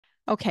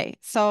Okay,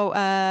 so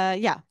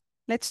yeah,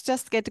 let's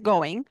just get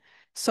going.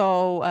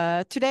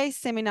 So today's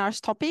seminar's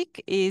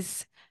topic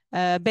is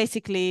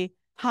basically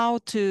how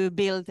to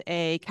build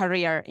a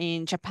career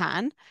in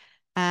Japan.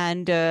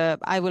 And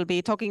I will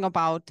be talking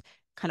about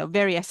kind of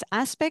various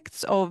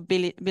aspects of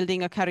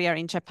building a career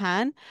in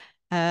Japan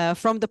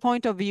from the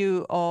point of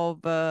view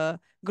of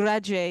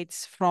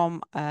graduates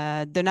from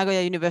the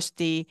Nagoya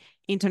University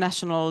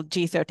International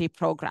G30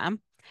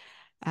 program.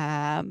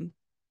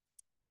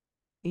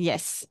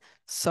 Yes.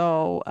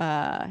 So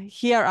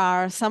here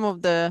are some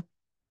of the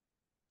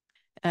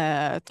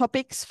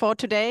topics for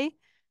today.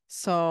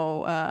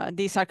 So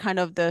these are kind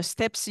of the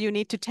steps you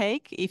need to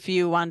take if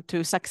you want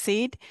to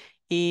succeed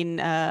in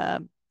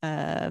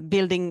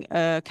building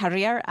a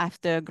career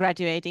after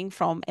graduating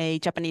from a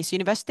Japanese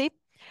university.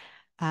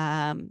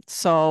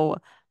 So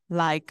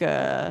like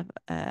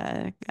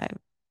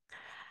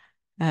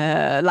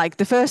like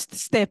the first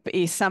step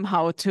is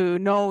somehow to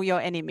know your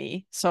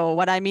enemy. So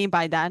what I mean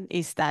by that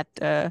is that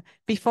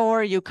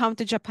before you come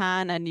to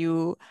Japan and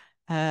you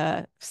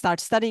start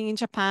studying in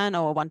Japan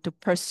or want to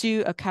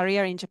pursue a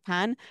career in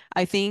Japan,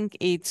 I think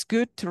it's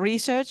good to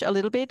research a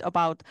little bit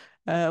about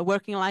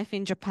working life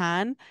in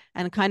Japan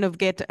and kind of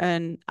get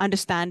an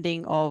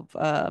understanding of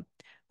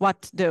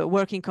what the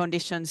working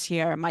conditions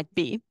here might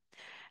be.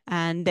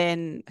 And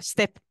then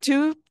step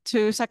two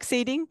to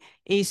succeeding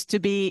is to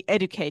be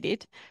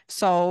educated.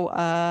 So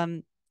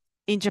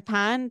in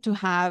Japan, to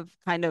have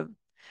kind of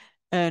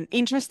an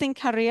interesting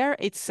career,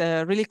 it's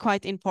really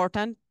quite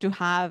important to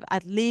have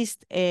at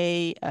least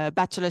a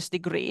bachelor's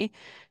degree.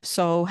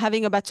 So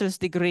having a bachelor's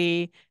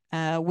degree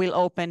will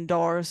open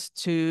doors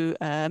to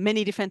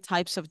many different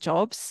types of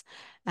jobs.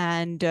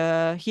 And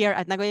here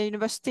at Nagoya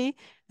University,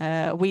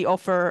 we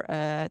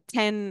offer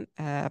 10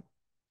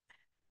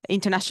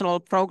 international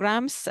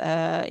programs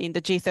in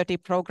the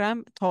G30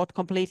 program taught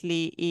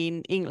completely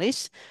in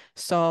English.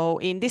 So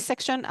in this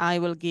section, I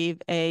will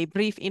give a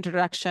brief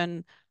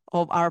introduction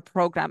of our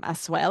program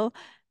as well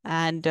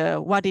and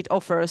what it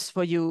offers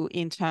for you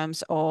in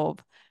terms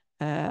of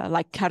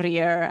like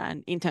career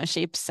and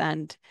internships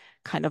and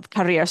kind of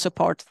career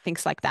support,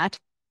 things like that.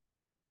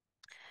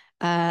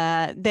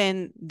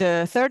 Then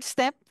the third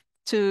step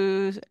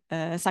to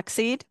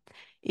succeed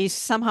is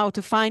somehow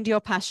to find your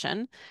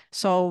passion.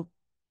 So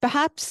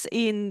perhaps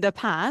in the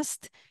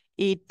past,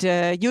 it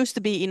used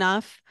to be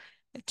enough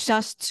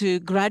just to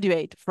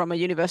graduate from a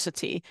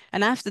university.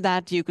 And after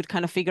that, you could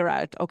kind of figure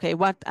out, okay,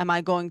 what am I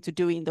going to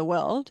do in the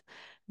world?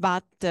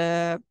 But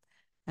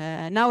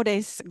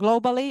nowadays,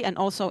 globally and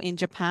also in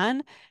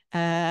Japan,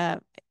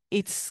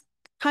 it's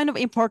kind of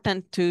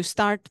important to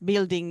start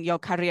building your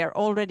career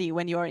already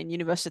when you're in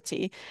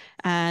university.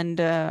 And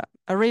a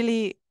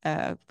really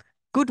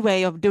good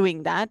way of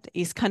doing that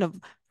is kind of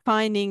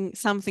finding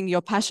something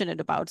you're passionate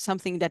about,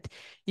 something that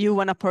you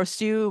want to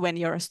pursue when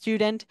you're a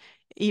student,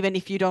 even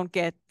if you don't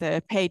get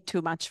paid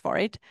too much for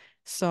it.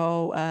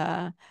 So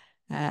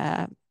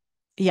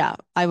yeah,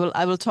 I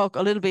will talk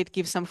a little bit,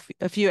 give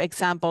a few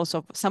examples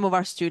of some of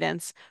our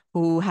students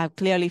who have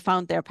clearly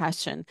found their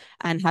passion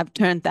and have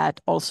turned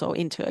that also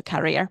into a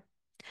career.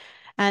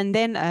 And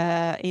then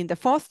in the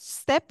fourth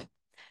step,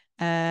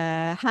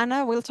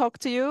 Hannah will talk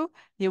to you.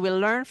 You will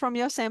learn from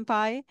your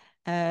senpai.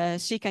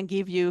 She can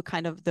give you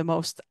kind of the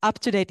most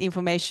up-to-date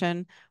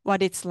information,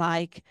 what it's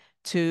like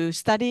to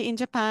study in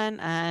Japan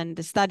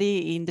and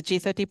study in the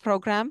G30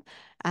 program,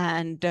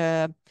 and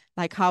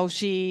like how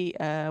she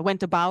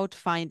went about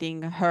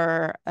finding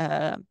her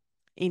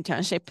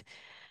internship.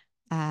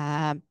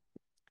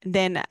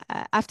 Then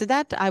after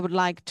that, I would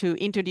like to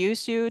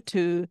introduce you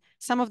to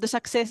some of the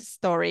success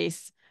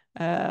stories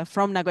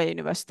from Nagoya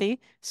University.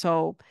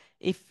 So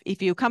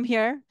if you come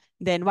here,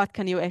 then what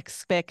can you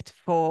expect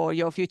for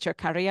your future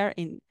career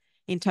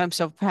in terms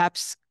of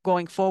perhaps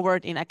going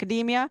forward in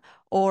academia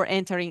or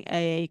entering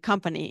a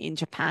company in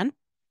Japan?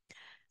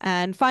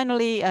 And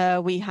finally,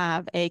 we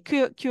have a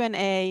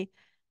Q&A.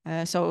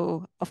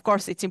 So of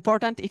course, it's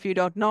important. If you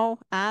don't know,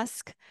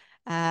 ask.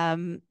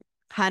 Hannah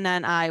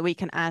and I, we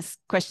can ask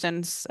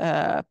questions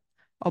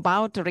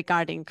about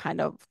regarding kind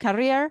of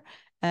career,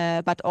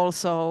 but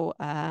also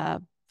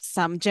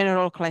some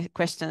general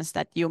questions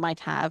that you might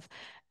have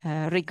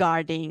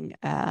regarding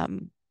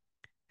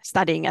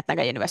studying at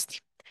Nagoya University.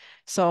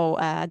 So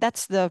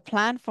that's the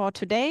plan for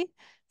today.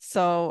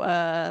 So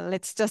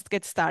let's just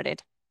get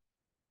started.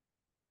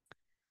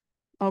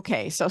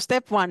 Okay, so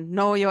step one,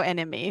 know your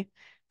enemy.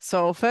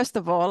 So first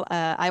of all,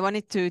 I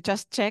wanted to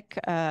just check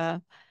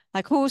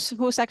like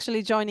who's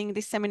actually joining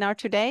this seminar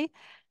today.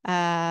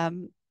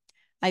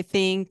 I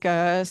think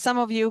some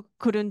of you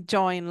couldn't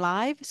join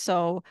live,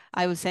 so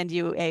I will send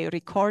you a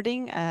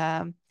recording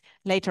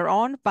later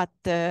on, but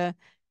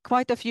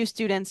quite a few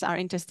students are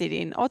interested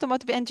in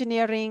automotive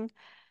engineering,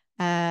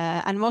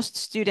 and most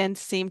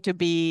students seem to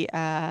be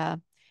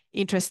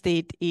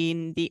interested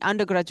in the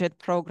undergraduate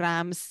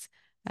programs,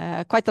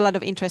 quite a lot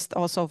of interest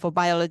also for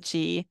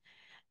biology.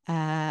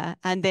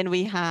 And then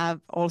we have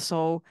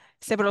also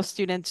several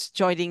students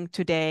joining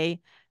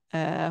today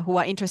who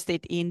are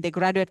interested in the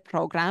graduate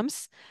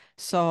programs.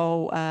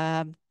 So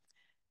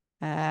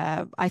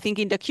I think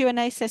in the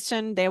Q&A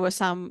session, there were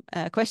some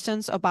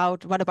questions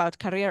about what about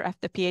career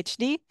after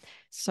PhD.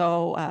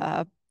 So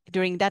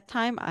during that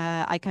time,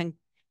 I can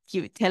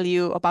tell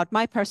you about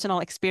my personal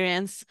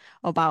experience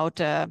about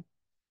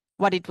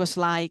what it was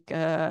like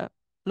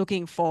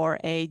looking for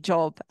a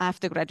job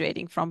after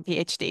graduating from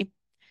PhD.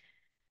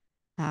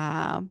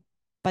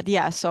 But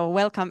yeah, so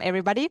welcome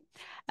everybody.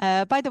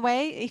 By the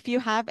way, if you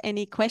have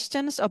any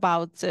questions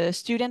about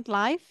student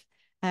life,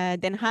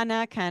 then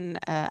Hannah can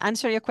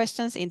answer your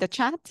questions in the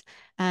chat.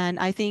 And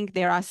I think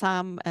there are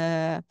some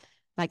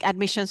like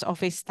admissions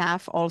office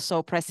staff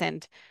also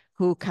present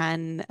who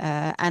can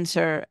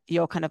answer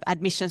your kind of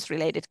admissions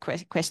related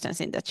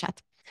questions in the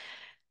chat.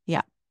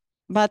 Yeah,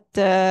 but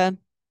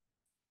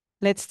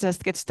let's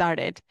just get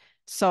started.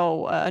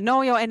 So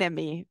know your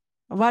enemy.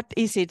 What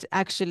is it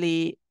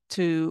actually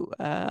to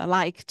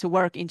like to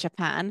work in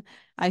Japan?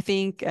 I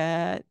think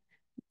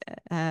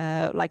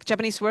like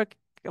Japanese work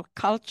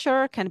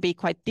culture can be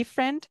quite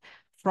different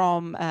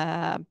from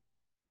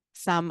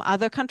some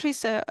other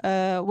countries'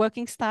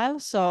 working style.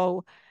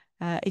 So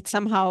it's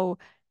somehow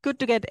good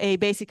to get a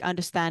basic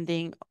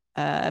understanding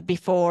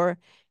before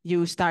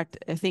you start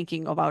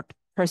thinking about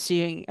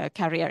pursuing a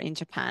career in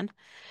Japan.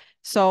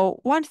 So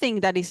one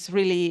thing that is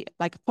really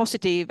like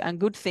positive and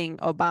good thing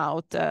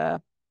about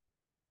the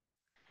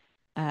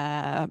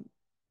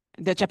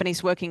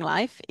Japanese working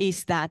life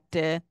is that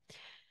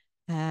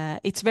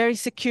it's very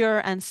secure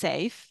and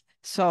safe.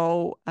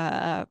 So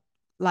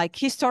like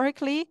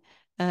historically,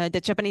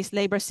 the Japanese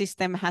labor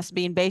system has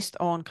been based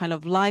on kind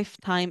of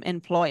lifetime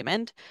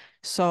employment.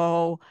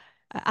 So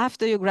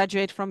after you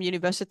graduate from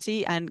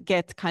university and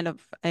get kind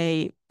of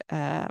a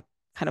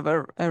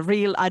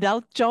real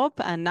adult job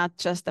and not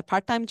just a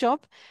part-time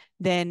job,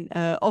 then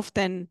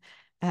often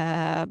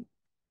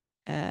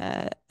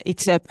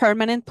it's a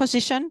permanent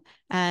position,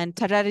 and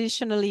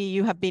traditionally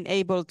you have been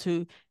able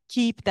to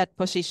keep that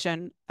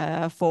position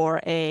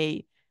for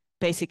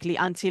basically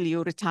until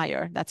you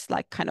retire. That's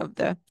like kind of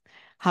the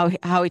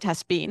how it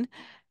has been.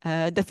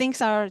 The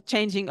things are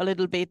changing a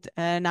little bit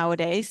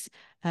nowadays,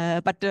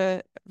 but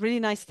the really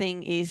nice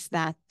thing is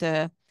that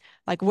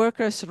like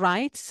workers'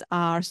 rights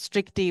are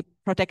strictly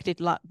protected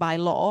by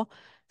law.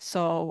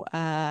 So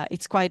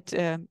it's quite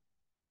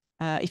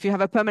if you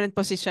have a permanent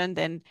position,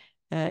 then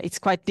it's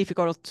quite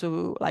difficult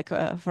to, like,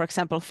 for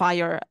example,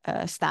 fire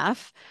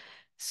staff.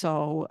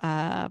 So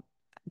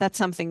that's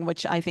something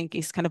which I think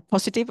is kind of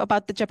positive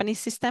about the Japanese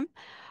system.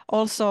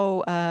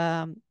 Also,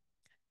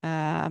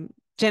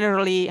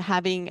 generally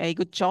having a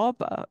good job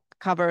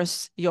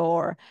covers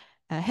your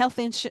health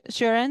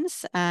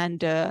insurance, and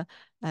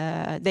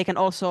they can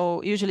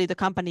also, usually the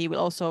company will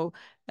also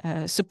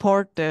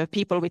support the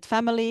people with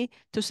family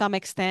to some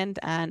extent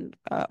and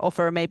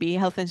offer maybe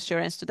health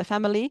insurance to the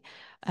family,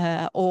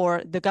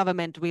 or the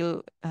government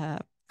will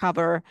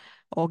cover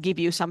or give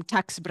you some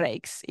tax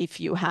breaks if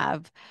you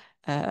have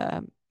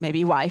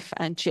maybe wife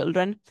and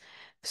children.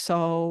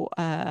 So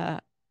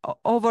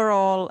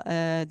overall,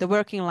 the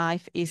working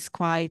life is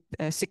quite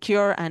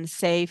secure and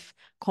safe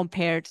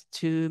compared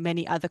to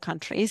many other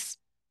countries.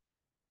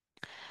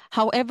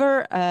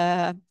 However,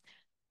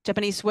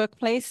 Japanese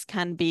workplace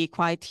can be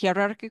quite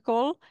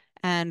hierarchical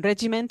and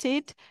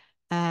regimented,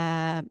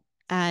 and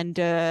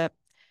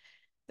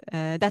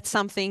that's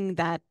something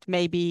that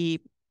maybe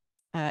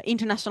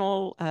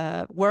international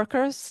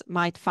workers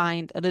might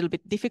find a little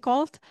bit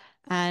difficult.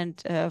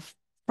 And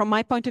from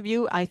my point of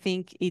view, I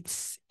think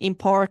it's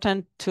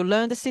important to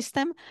learn the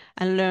system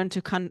and learn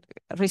to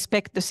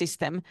respect the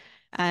system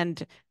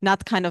and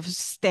not kind of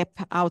step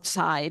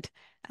outside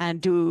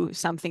and do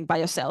something by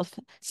yourself.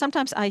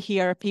 Sometimes I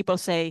hear people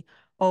say,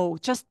 "Oh,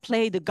 just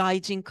play the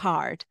gaijin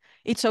card.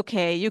 It's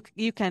okay.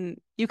 You can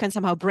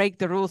somehow break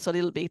the rules a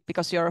little bit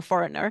because you're a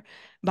foreigner."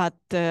 But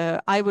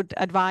I would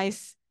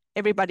advise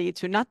everybody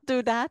to not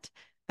do that.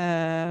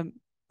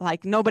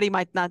 Like nobody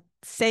might not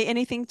say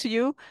anything to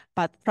you,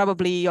 but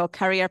probably your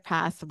career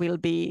path will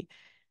be,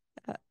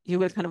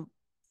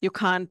 you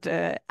can't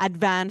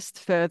advance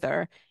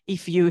further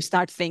if you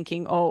start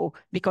thinking, oh,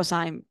 because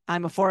I'm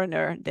a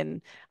foreigner,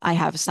 then I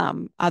have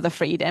some other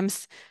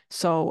freedoms.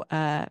 So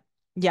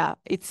yeah,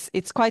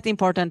 it's quite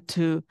important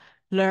to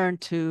learn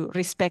to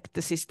respect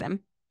the system.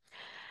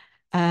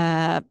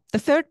 The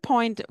third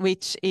point,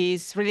 which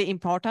is really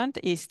important,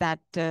 is that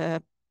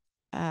the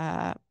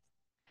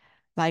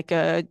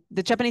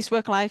Japanese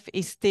work life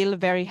is still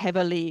very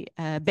heavily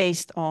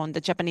based on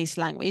the Japanese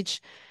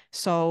language.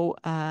 So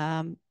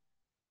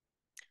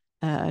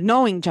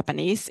knowing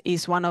Japanese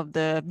is one of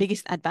the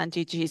biggest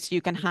advantages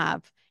you can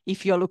have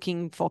if you're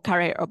looking for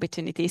career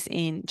opportunities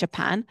in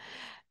Japan.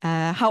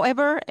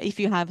 However, if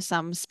you have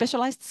some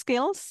specialized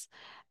skills,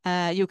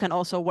 you can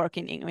also work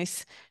in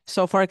English.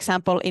 So for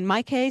example, in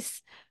my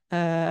case,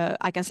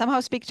 I can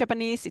somehow speak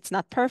Japanese. It's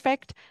not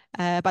perfect,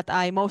 but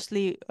I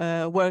mostly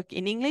work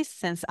in English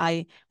since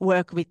I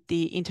work with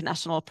the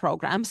international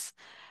programs.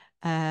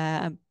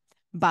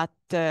 But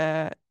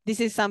this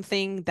is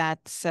something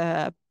that's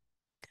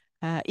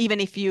even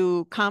if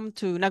you come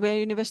to Nagoya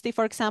University,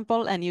 for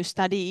example, and you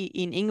study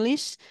in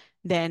English,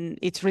 then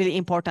it's really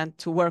important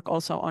to work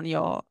also on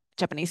your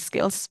Japanese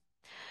skills.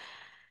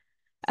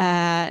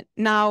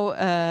 Now,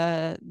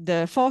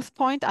 the fourth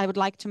point I would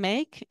like to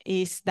make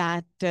is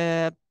that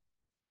the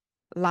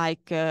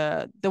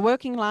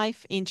working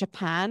life in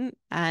Japan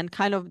and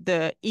kind of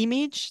the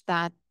image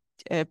that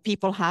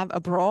people have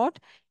abroad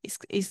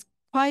is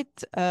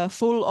quite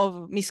full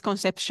of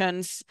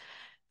misconceptions.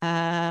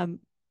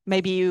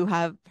 Maybe you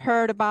have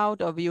heard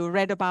about or you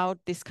read about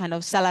this kind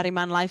of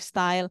salaryman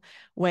lifestyle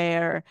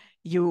where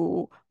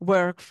you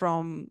work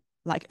from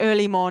like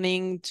early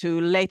morning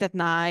to late at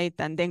night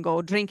and then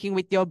go drinking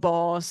with your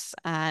boss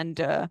and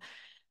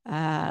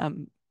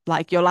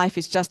like your life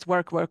is just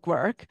work, work,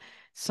 work.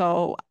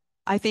 So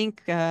I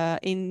think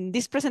in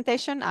this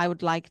presentation, I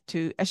would like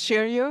to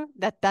assure you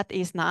that that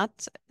is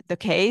not the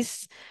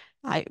case.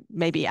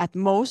 Maybe at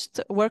most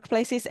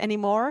workplaces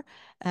anymore.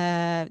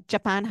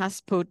 Japan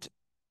has put,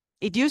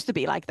 it used to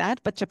be like that,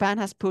 but Japan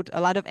has put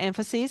a lot of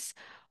emphasis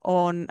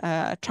on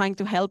trying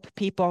to help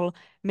people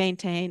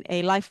maintain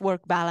a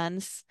life-work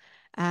balance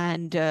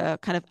and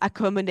kind of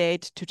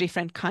accommodate to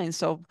different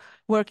kinds of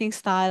working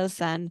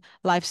styles and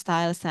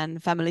lifestyles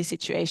and family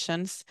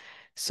situations.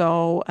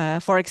 So,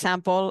 for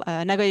example,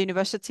 Nagoya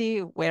University,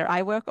 where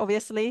I work,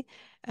 obviously,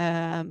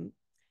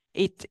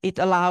 it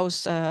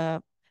allows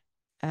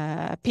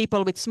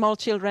people with small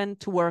children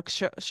to work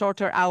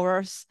shorter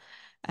hours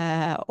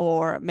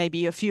or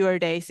maybe a fewer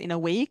days in a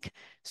week.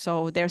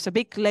 So there's a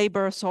big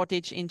labor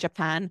shortage in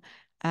Japan,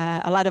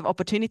 a lot of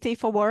opportunity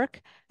for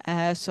work.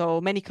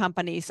 So many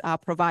companies are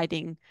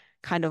providing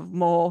kind of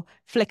more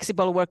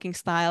flexible working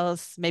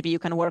styles. Maybe you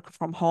can work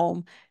from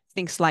home,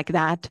 things like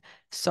that.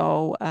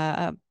 So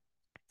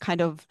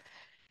kind of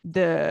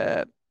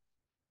the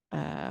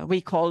we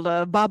call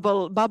the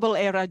bubble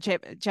era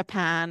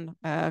Japan,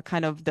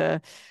 kind of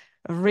the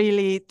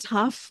really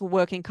tough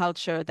working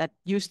culture that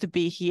used to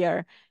be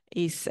here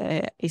is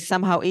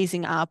somehow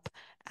easing up,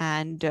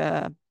 and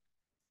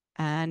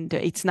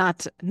it's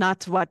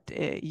not what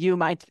you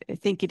might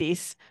think it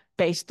is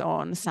based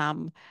on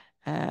some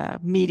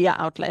media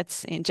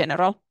outlets in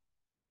general.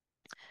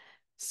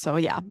 So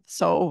yeah,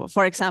 so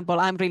for example,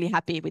 I'm really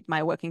happy with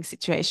my working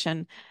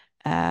situation.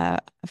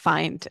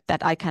 Find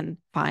that I can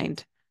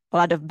find a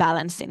lot of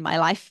balance in my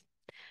life.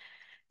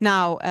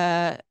 Now,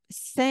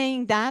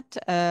 saying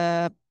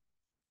that,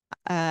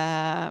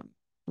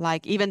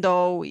 like even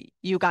though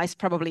you guys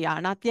probably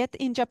are not yet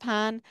in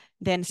Japan,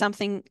 then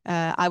something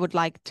I would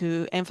like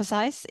to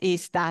emphasize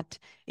is that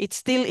it's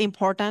still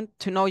important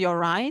to know your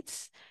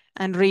rights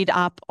and read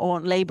up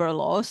on labor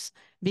laws,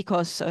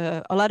 because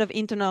a lot of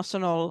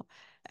international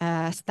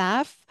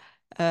staff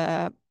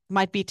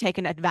might be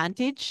taken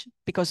advantage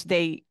because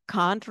they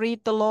can't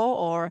read the law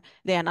or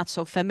they are not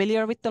so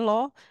familiar with the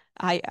law.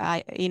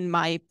 In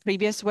my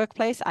previous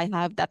workplace, I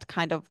have that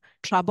kind of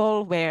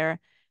trouble where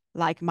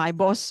like my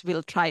boss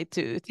will try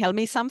to tell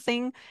me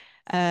something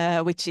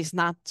which is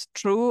not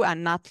true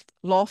and not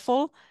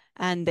lawful.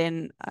 And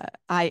then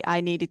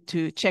I needed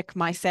to check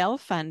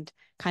myself and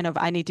kind of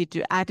I needed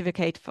to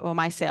advocate for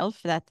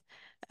myself that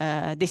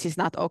this is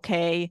not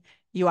okay.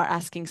 You are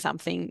asking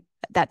something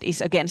that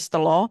is against the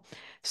law.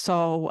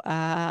 So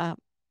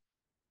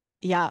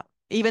yeah,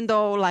 even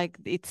though like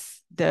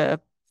it's the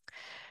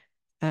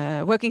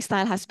working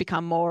style has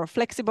become more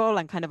flexible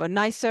and kind of a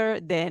nicer,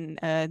 then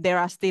there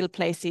are still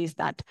places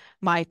that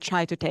might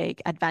try to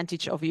take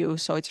advantage of you.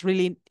 So it's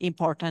really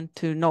important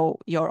to know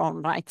your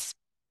own rights.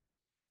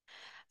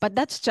 But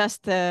that's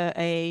just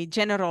a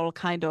general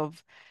kind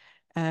of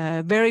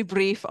very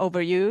brief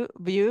overview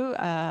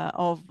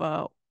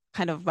of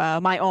kind of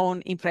my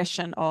own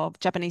impression of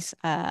Japanese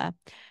kind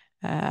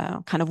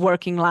of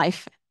working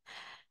life.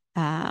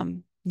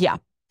 Yeah.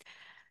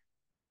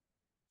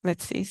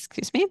 Let's see,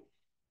 excuse me.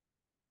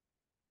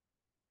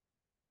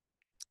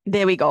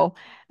 There we go.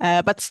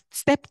 But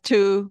step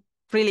 2,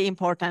 really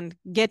important,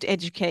 get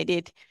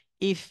educated.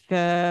 If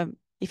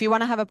you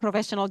want to have a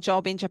professional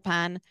job in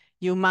Japan,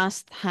 you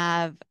must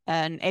have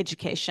an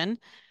education.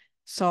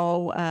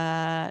 So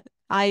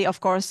I, of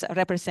course,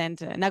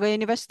 represent Nagoya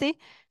University.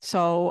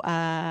 So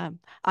I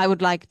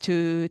would like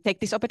to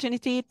take this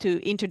opportunity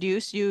to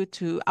introduce you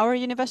to our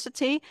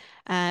university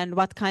and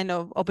what kind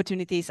of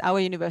opportunities our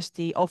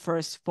university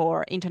offers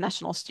for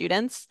international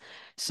students.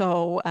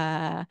 So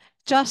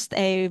just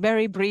a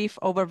very brief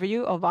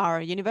overview of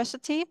our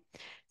university.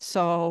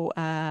 So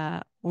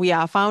we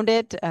are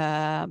founded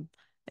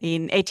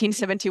in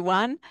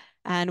 1871,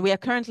 and we are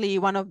currently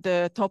one of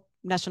the top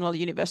national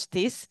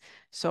universities.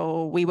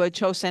 So we were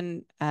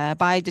chosen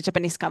by the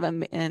Japanese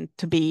government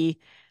to be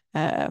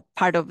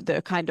part of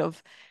the kind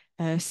of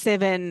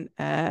 7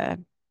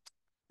 kind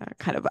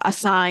of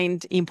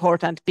assigned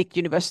important big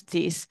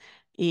universities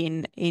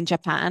in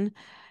Japan.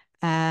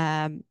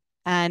 And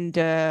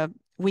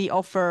we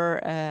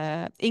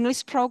offer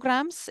English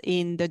programs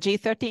in the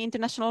G30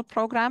 International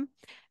Program.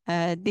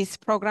 This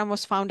program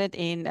was founded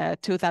in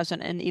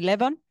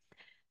 2011.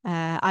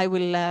 I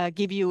will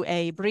give you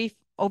a brief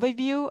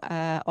overview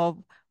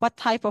of what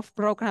type of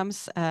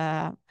programs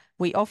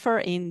we offer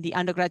in the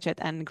undergraduate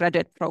and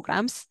graduate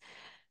programs.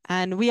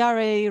 And we are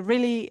a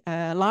really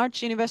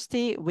large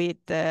university with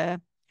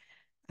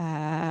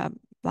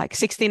like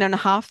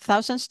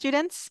 16,500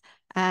 students,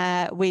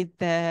 with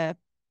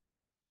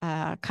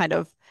kind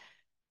of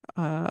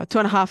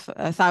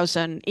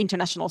 2,500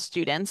 international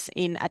students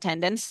in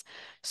attendance.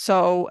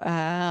 So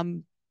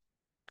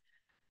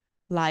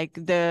like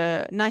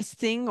the nice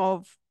thing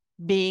of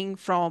being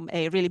from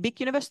a really big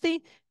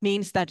university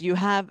means that you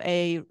have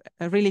a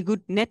really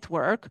good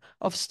network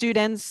of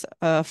students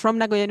from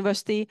Nagoya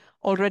University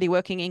already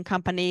working in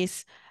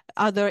companies,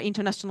 other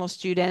international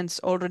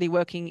students already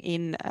working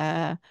in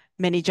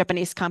many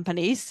Japanese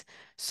companies.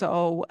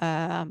 So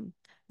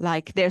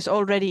like there's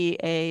already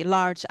a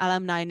large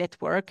alumni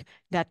network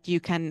that you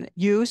can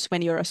use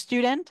when you're a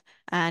student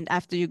and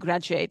after you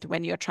graduate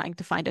when you're trying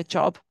to find a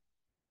job.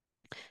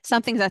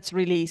 Something that's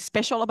really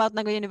special about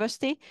Nagoya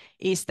University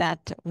is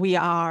that we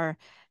are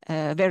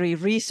very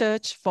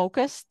research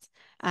focused.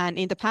 And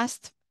in the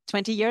past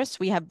 20 years,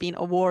 we have been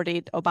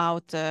awarded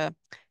about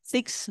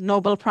 6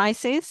 Nobel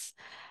Prizes,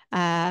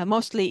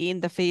 mostly in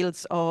the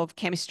fields of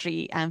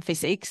chemistry and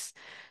physics.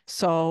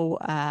 So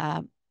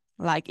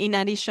like in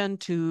addition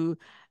to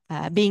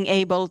being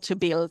able to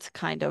build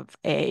kind of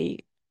a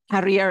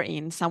career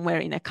in somewhere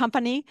in a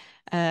company,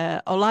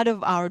 a lot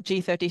of our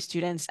G30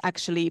 students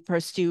actually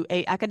pursue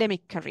a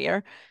academic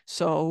career.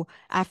 So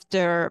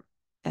after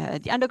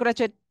the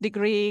undergraduate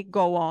degree,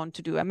 go on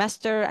to do a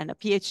master and a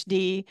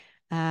PhD.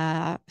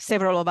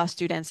 Several of our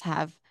students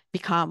have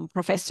become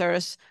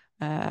professors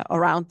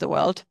around the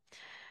world.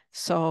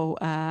 So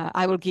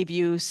I will give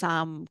you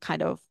some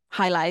kind of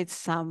highlights,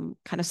 some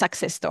kind of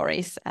success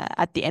stories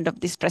at the end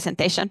of this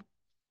presentation.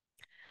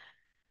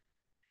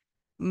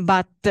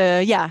 But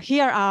yeah,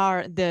 here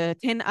are the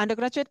 10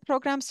 undergraduate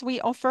programs we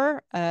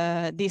offer.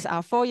 These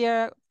are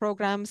 4-year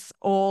programs,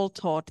 all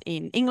taught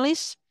in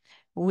English.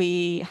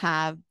 We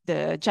have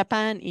the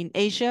Japan in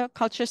Asia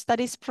Culture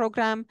Studies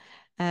program.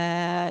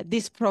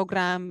 This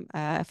program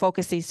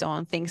focuses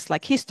on things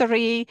like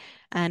history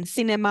and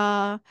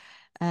cinema,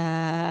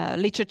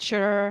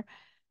 literature,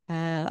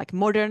 like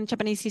modern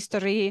Japanese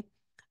history,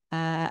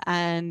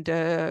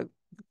 and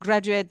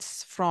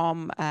graduates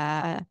from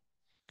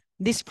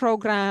this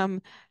program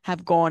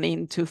have gone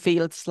into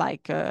fields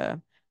like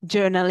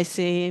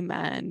journalism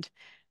and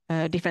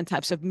different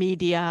types of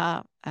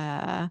media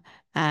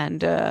and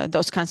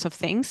those kinds of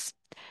things.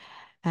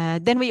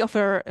 Then we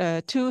offer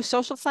 2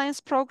 social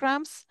science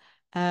programs,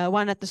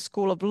 one at the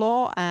School of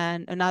Law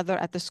and another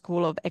at the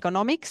School of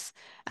Economics.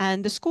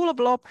 And the School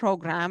of Law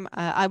program,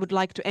 I would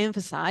like to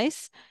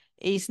emphasize,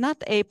 is not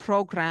a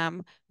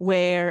program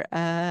where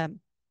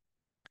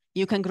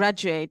you can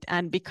graduate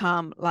and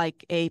become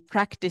like a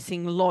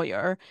practicing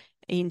lawyer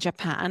in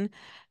Japan.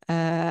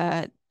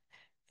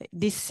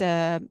 This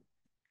this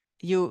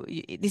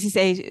is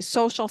a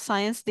social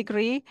science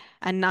degree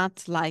and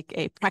not like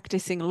a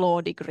practicing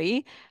law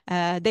degree.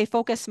 They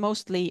focus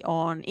mostly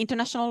on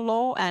international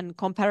law and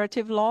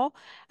comparative law,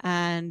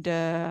 and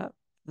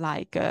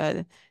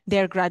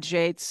their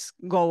graduates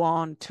go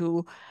on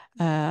to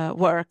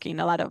work in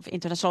a lot of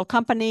international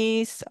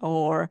companies,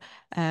 or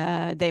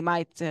they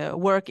might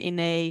work in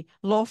a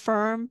law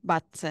firm,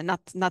 but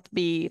not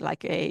be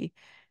like a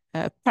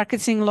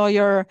practicing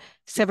lawyer.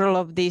 Several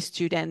of these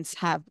students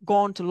have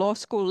gone to law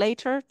school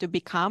later to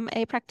become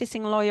a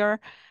practicing lawyer,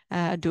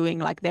 doing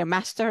like their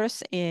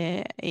masters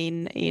in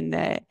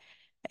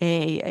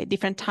a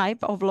different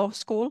type of law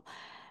school.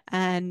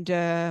 And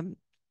yeah,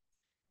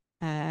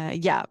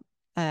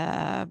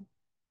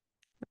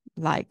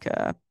 like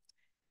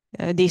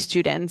these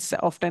students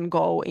often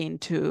go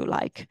into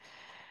like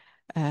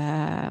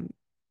um,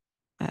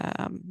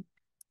 um,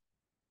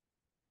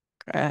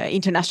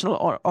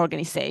 international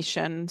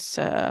organizations,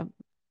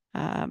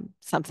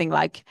 something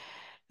like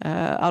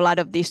a lot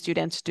of these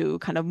students do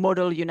kind of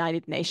model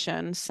United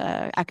Nations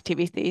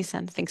activities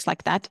and things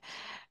like that.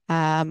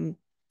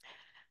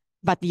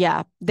 But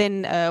yeah,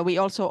 then we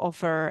also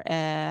offer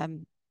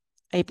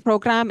a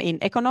program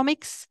in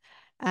economics.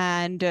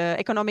 And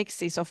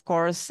economics is, of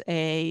course,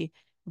 a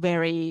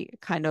very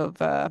kind of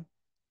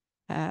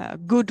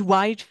good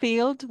wide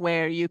field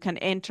where you can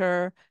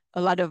enter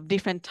a lot of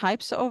different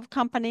types of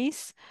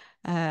companies.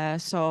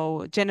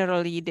 So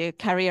generally, the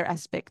career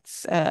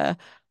aspects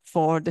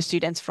for the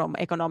students from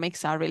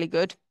economics are really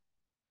good.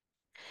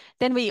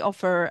 Then we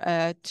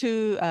offer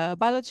 2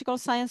 biological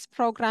science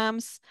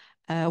programs,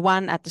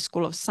 one at the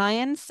School of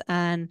Science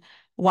and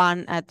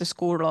one at the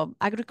School of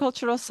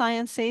Agricultural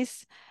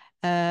Sciences.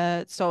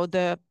 So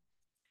the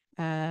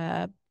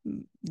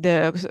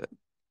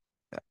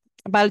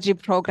biology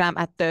program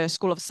at the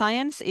School of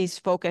Science is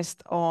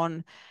focused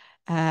on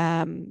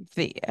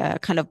the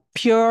kind of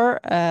pure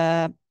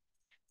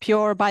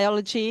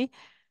biology,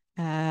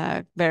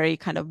 very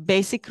kind of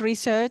basic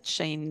research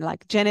in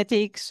like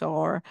genetics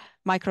or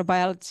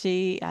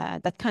microbiology,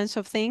 that kinds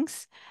of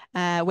things.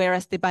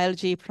 Whereas the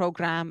biology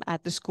program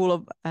at the School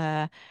of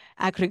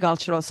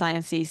Agricultural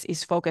Sciences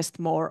is focused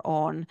more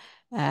on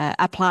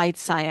applied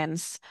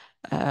science,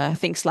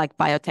 things like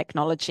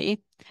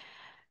biotechnology.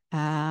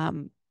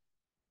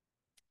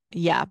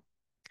 Yeah.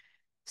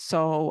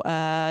 So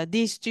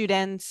these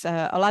students,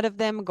 a lot of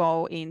them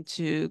go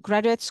into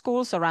graduate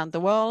schools around the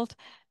world,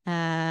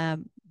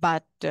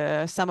 but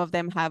some of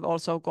them have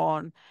also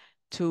gone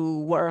to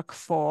work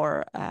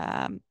for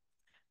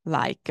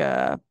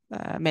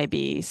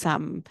maybe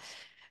some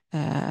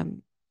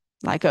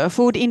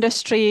food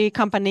industry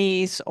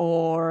companies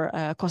or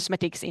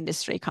cosmetics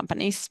industry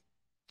companies.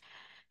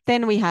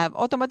 Then we have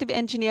automotive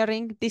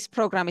engineering. This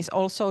program is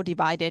also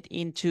divided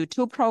into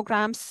two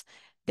programs.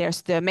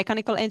 There's the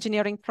mechanical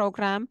engineering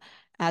program,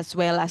 as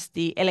well as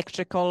the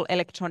electrical,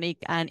 electronic,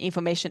 and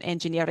information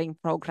engineering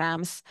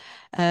programs.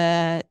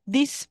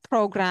 These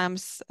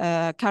programs'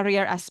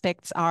 career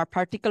aspects are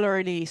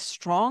particularly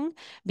strong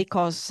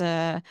because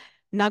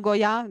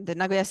Nagoya, the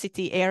Nagoya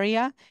city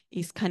area,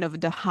 is kind of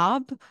the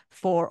hub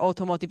for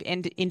automotive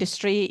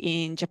industry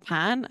in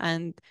Japan,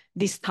 and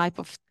this type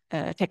of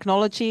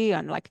technology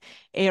and like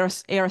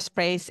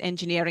aerospace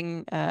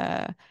engineering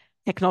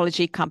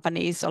technology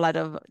companies, a lot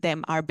of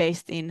them are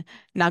based in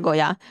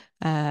Nagoya,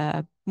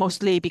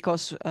 mostly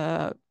because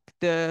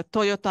the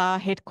Toyota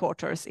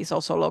headquarters is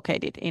also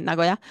located in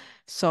Nagoya.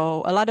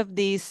 So a lot of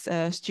these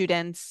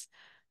students,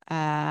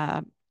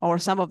 or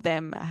some of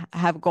them,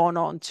 have gone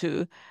on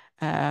to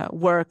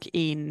work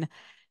in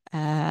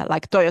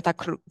like Toyota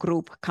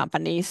Group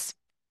companies.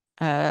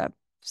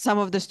 Some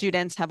of the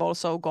students have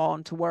also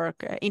gone to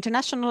work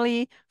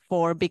internationally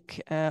for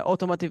big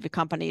automotive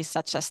companies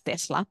such as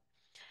Tesla.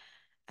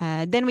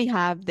 Then we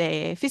have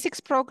the physics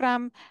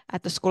program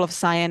at the School of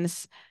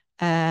Science.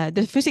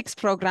 The physics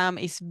program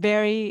is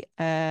very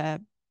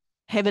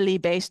heavily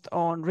based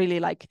on really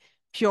like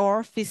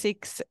pure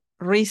physics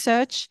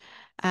research,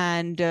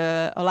 and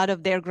a lot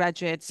of their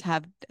graduates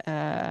have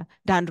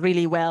done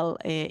really well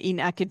in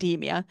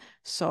academia,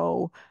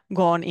 so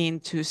gone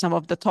into some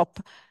of the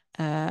top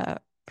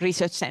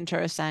research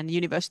centers and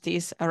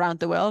universities around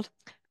the world.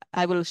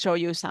 I will show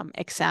you some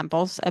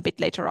examples a bit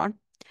later on.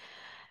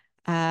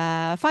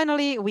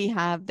 Finally, we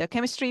have the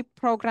chemistry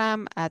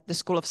program at the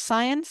School of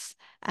Science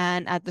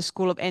and at the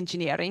School of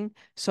Engineering.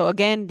 So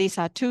again, these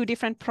are two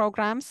different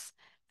programs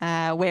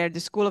where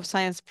the School of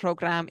Science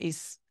program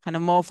is kind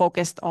of more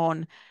focused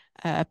on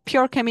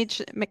pure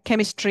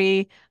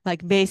chemistry,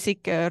 like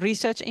basic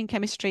research in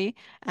chemistry,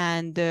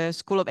 and the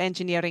School of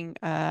Engineering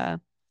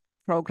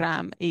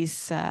program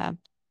is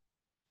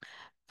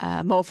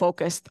more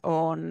focused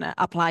on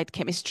applied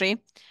chemistry.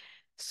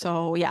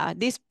 So yeah,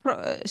 these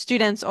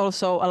students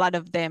also, a lot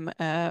of them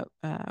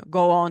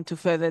go on to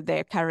further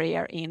their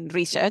career in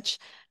research.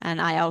 And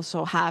I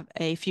also have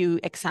a few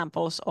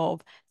examples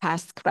of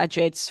past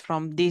graduates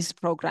from these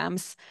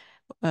programs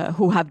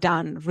who have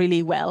done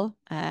really well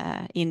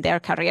in their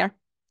career.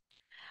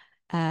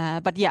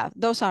 But yeah,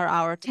 those are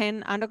our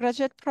 10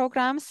 undergraduate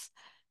programs.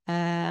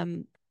 I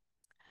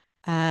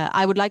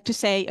would like to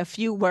say a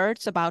few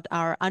words about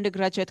our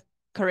undergraduate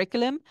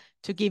curriculum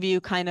to give you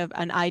kind of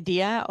an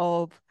idea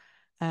of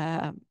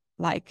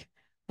like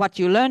what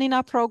you learn in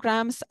our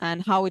programs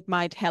and how it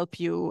might help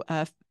you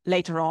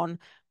later on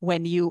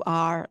when you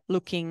are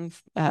looking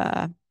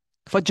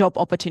for job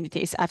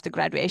opportunities after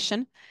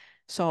graduation.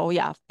 So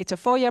yeah, it's a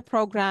 4-year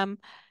program,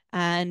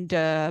 and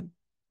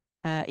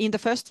in the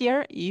first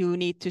year, you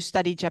need to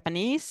study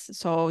Japanese.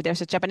 So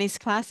there's a Japanese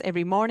class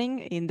every morning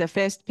in the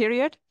first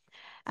period.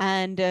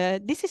 And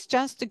this is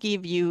just to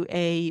give you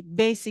a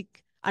basic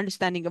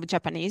understanding of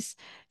Japanese.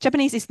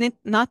 Japanese is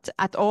not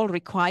at all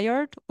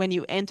required when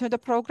you enter the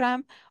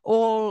program.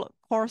 All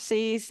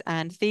courses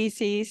and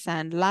theses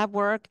and lab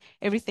work,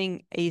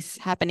 everything is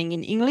happening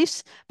in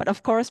English. But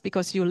of course,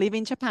 because you live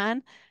in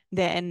Japan,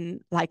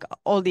 then like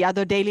all the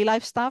other daily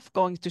life stuff,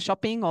 going to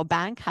shopping or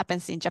bank,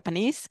 happens in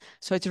Japanese.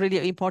 So it's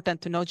really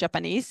important to know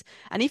Japanese.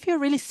 And if you're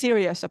really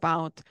serious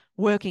about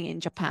working in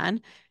Japan,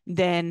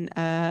 then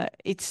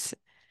it's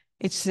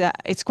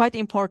quite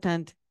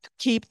important to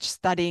keep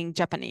studying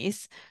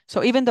Japanese.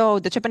 So even though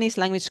the Japanese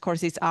language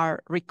courses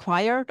are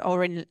required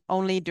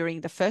only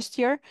during the first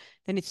year,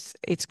 then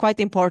it's quite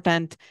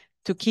important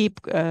to keep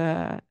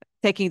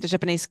taking the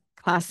Japanese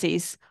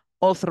classes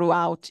all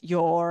throughout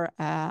your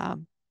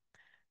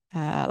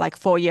like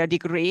 4-year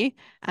degree.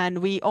 And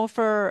we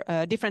offer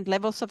different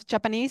levels of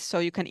Japanese, so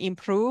you can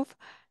improve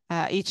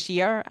each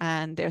year.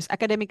 And there's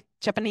academic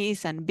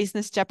Japanese and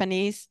business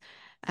Japanese,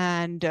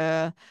 and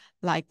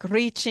like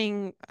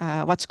reaching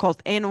what's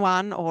called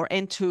N1 or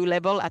N2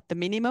 level at the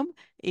minimum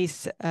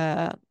is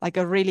like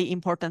a really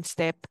important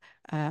step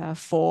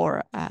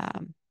for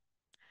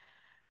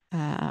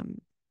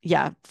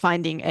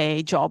finding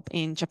a job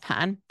in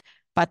Japan.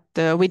 But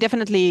we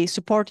definitely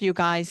support you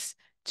guys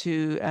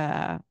to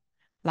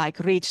like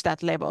reach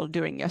that level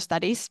during your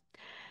studies.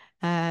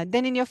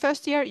 Then in your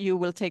first year, you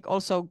will take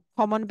also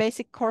common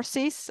basic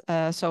courses,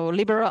 so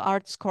liberal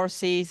arts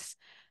courses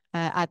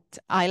at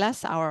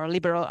ILAS, our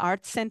liberal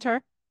arts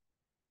center.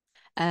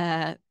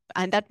 And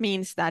that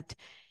means that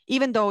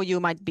even though you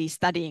might be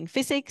studying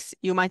physics,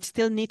 you might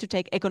still need to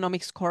take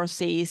economics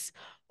courses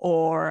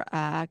or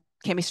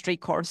chemistry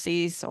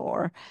courses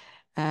or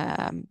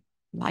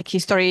like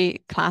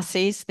history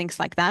classes, things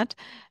like that.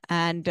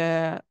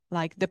 And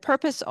like the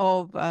purpose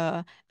of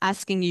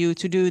asking you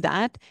to do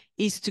that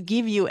is to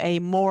give you a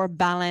more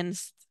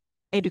balanced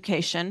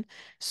education.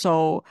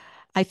 So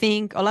I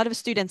think a lot of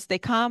students, they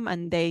come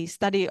and they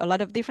study a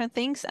lot of different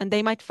things, and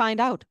they might find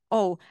out,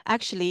 oh,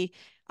 actually,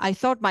 I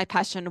thought my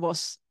passion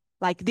was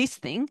like this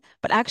thing,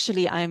 but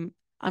actually I'm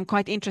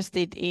quite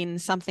interested in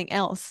something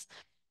else.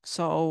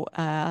 So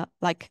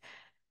like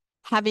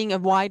having a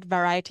wide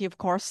variety of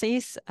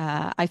courses,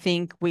 I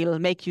think will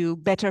make you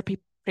better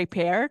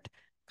prepared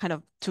kind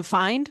of to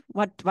find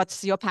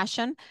what's your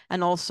passion,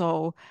 and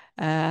also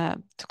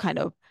to kind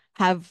of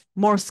have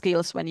more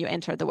skills when you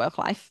enter the work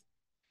life.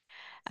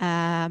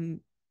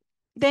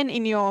 Then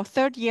in your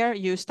third year,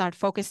 you start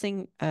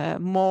focusing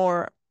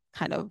more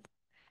kind of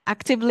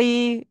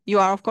actively. You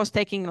are, of course,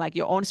 taking like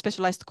your own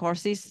specialized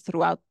courses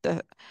throughout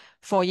the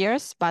 4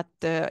 years, but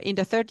in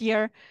the third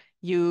year,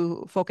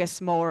 you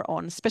focus more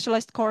on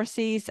specialized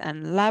courses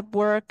and lab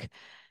work.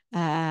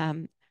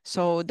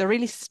 So the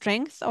really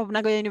strength of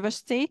Nagoya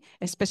University,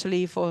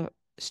 especially for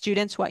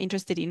students who are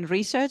interested in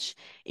research,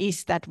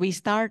 is that we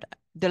start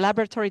the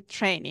laboratory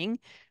training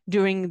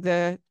during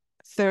the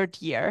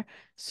third year.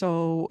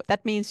 So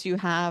that means you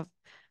have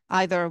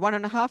either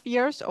 1.5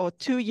 years or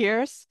 2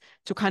 years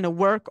to kind of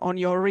work on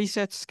your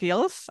research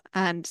skills.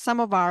 And some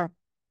of our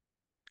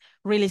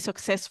really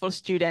successful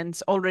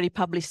students already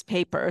published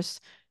papers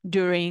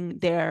during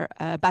their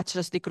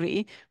bachelor's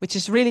degree, which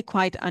is really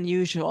quite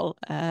unusual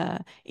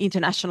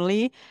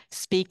internationally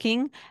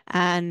speaking.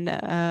 And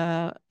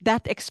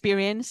that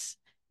experience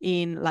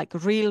in like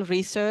real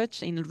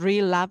research, in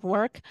real lab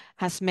work,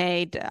 has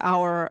made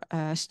our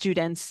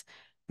students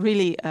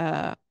really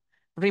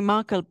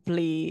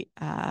remarkably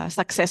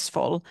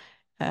successful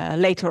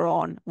later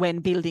on when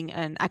building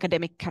an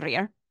academic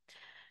career.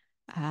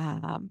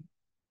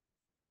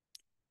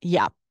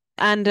 Yeah.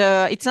 And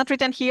it's not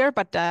written here,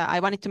 but I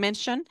wanted to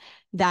mention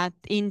that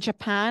in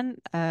Japan,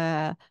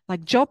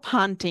 like job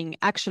hunting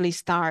actually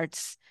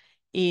starts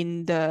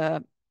in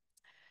the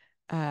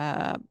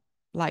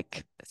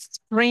like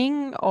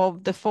spring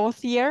of the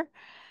 4th year.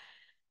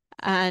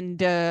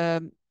 And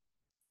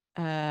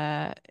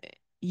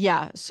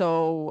yeah,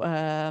 so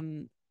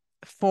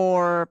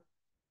for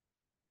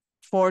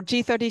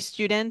G30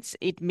 students,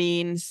 it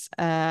means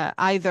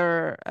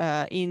either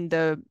in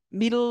the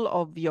middle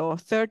of your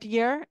 3rd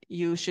year,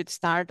 you should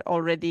start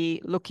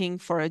already looking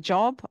for a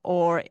job,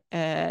 or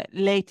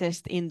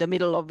latest in the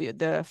middle of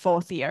the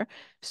 4th year.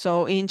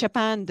 So in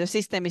Japan, the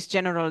system is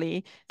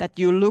generally that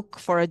you look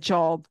for a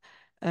job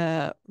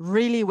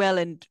really well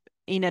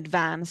in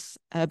advance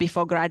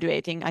before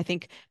graduating. I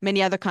think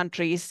many other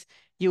countries,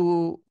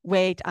 you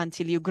wait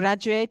until you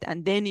graduate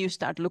and then you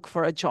start look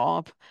for a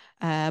job.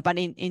 But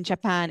in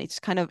Japan, it's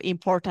kind of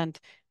important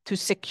to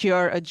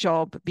secure a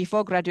job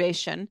before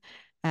graduation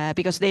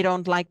because they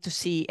don't like to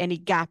see any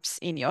gaps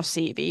in your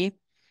CV.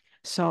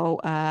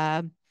 So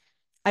I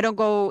don't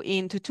go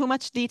into too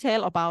much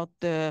detail about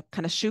the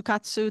kind of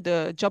shukatsu,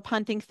 the job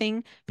hunting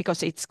thing,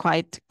 because it's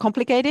quite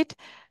complicated.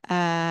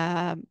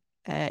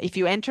 If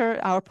you enter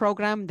our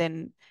program,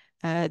 then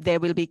there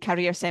will be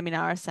career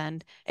seminars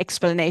and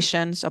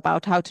explanations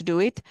about how to do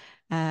it.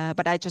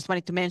 But I just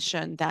wanted to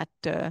mention that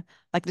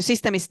like the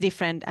system is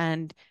different,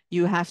 and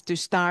you have to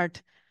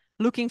start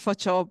looking for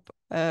job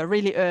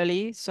really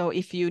early. So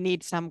if you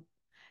need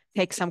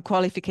take some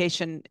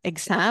qualification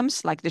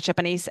exams, like the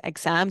Japanese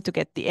exam to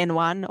get the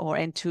N1 or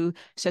N2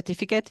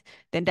 certificate,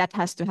 then that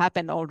has to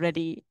happen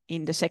already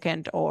in the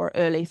 2nd or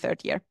early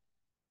 3rd year.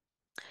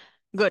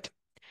 Good.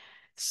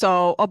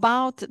 So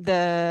about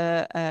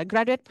the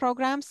graduate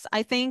programs,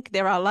 I think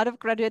there are a lot of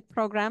graduate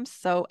programs,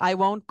 so I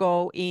won't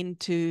go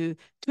into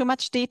too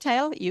much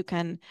detail. You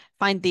can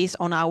find these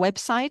on our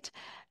website.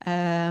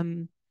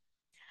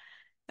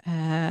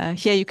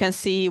 Here you can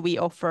see we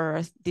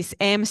offer this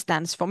M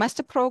stands for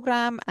master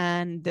program,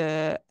 and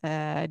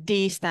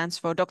D stands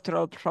for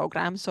doctoral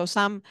program. So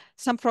some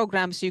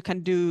programs you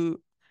can do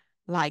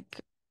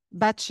like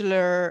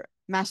bachelor,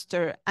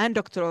 master, and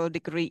doctoral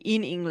degree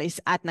in English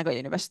at Nagoya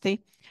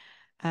University.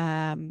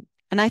 And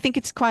I think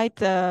it's quite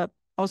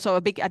also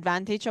a big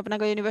advantage of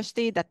Nagoya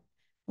University that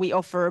we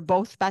offer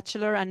both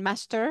bachelor and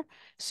master.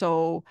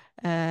 So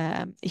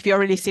if you're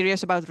really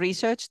serious about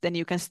research, then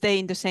you can stay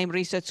in the same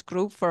research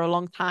group for a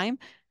long time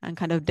and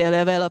kind of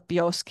develop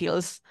your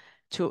skills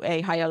to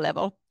a higher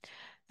level.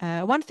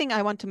 One thing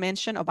I want to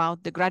mention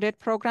about the graduate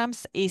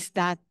programs is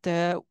that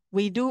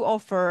we do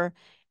offer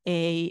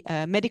a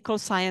medical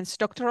science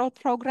doctoral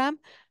program,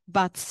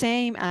 but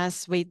same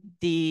as with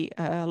the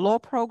law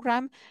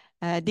program,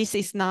 this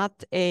is not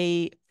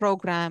a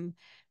program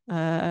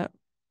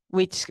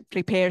which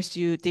prepares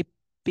you to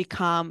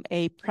become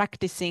a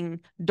practicing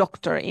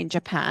doctor in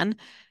Japan.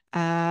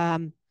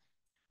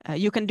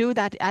 You can do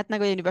that at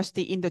Nagoya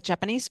University in the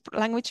Japanese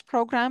language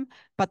program,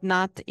 but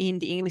not in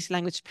the English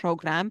language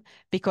program,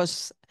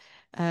 because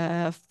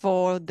to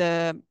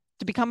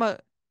become a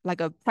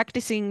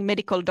practicing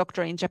medical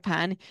doctor in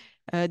Japan,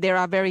 there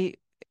are very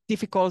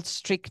difficult,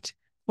 strict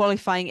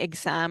qualifying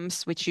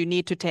exams which you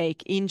need to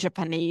take in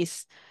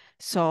Japanese.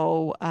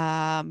 So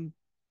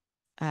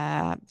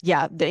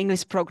yeah, the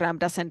English program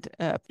doesn't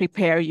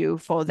prepare you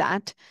for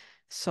that.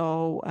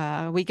 So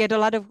we get a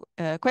lot of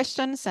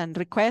questions and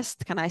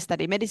requests. Can I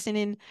study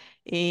medicine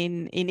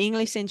in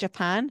English in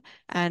Japan?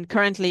 And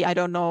currently, I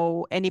don't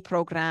know any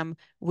program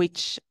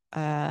which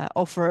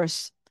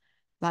offers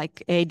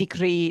like a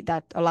degree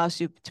that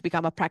allows you to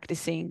become a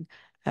practicing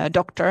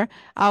doctor.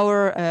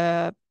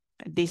 Our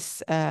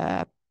this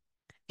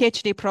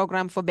PhD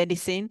program for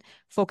medicine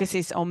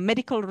focuses on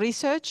medical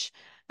research,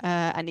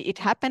 and it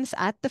happens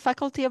at the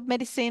Faculty of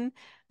Medicine.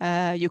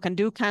 You can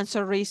do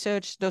cancer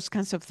research, those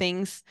kinds of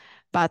things,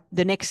 but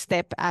the next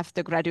step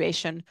after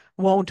graduation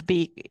won't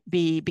be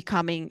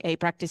becoming a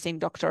practicing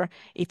doctor.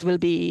 It will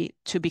be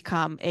to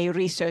become a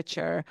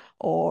researcher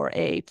or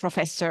a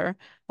professor,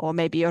 or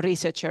maybe a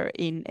researcher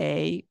in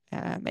a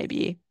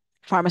maybe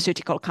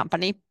pharmaceutical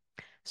company.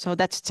 So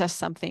that's just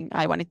something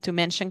I wanted to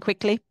mention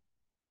quickly.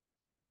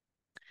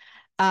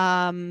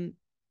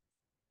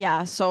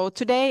 Yeah, so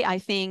today I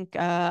think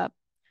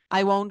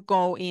I won't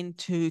go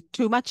into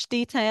too much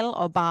detail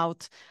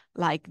about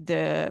like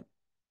the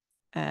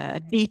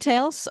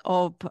details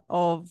of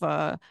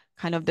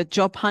kind of the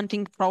job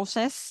hunting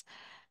process.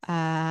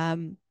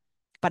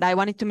 But I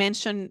wanted to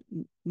mention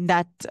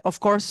that, of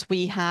course,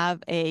 we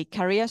have a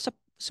career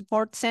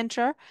support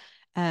center,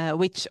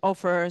 which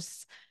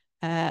offers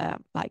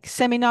like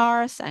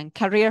seminars and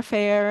career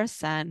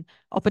fairs and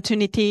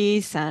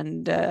opportunities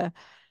and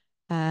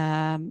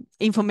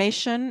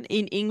information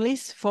in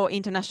English for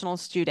international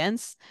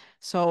students.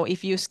 So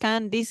if you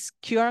scan this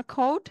QR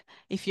code,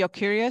 if you're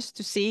curious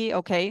to see,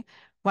 okay,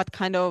 what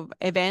kind of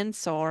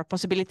events or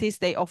possibilities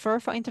they offer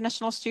for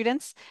international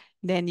students,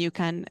 then you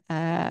can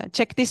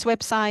check this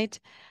website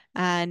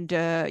and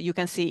you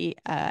can see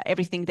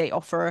everything they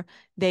offer.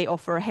 They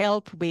offer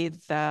help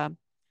with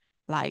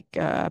like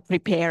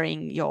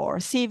preparing your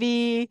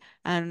CV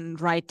and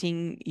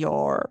writing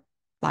your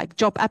like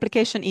job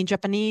application in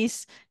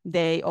Japanese.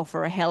 They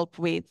offer help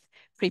with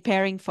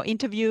preparing for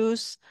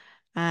interviews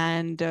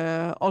and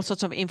all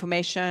sorts of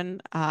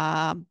information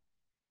uh,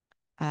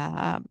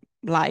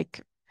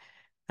 like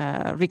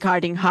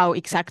regarding how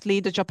exactly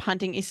the job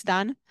hunting is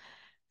done.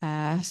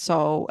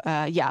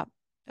 Yeah,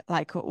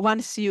 like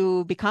once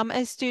you become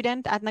a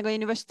student at Nagoya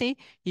University,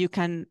 you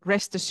can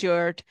rest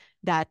assured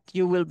that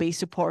you will be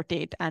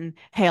supported and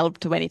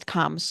helped when it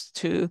comes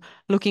to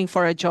looking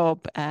for a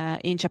job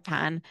in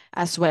Japan,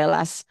 as well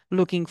as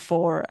looking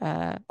for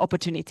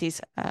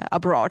opportunities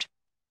abroad.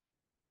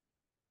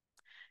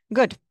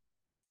 Good.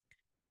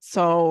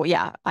 So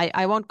yeah,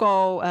 I won't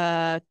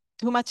go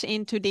too much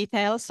into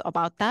details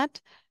about that.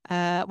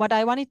 What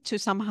I wanted to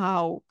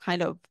somehow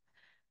kind of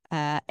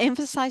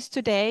emphasize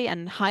today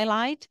and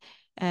highlight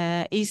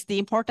is the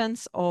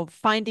importance of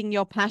finding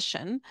your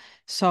passion.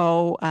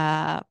 So,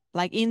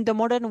 like in the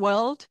modern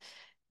world,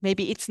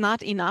 maybe it's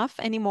not enough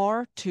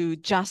anymore to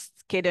just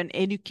get an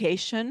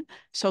education,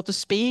 so to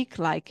speak,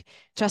 like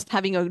just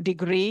having a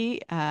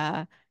degree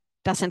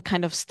doesn't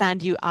kind of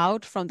stand you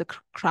out from the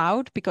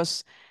crowd,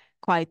 because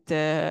quite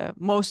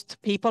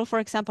most people, for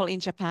example, in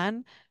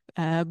Japan,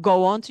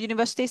 go on to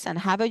universities and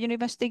have a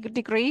university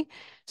degree.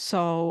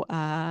 So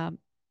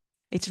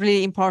it's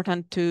really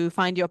important to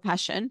find your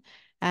passion.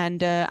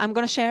 And I'm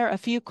going to share a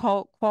few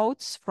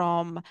quotes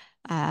from,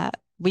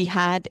 we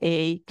had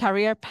a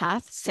career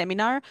path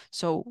seminar.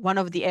 So one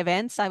of the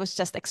events I was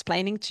just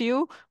explaining to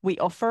you, we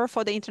offer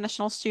for the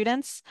international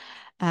students.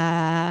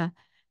 And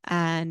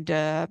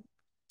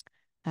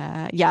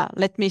yeah,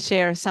 let me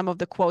share some of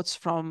the quotes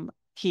from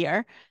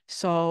here.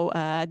 So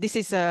this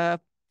is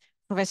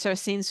Professor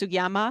Shin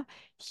Sugiyama.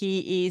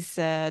 He is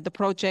the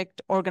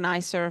project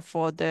organizer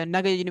for the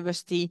Nagoya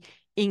University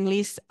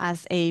English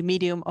as a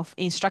Medium of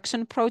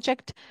Instruction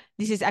project.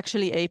 This is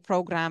actually a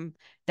program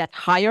that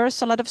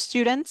hires a lot of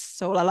students.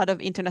 So a lot of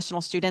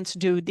international students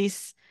do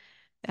this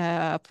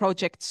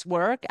project's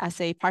work as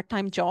a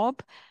part-time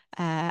job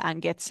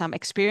and get some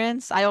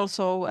experience. I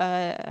also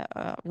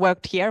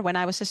worked here when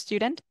I was a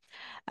student.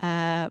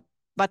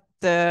 But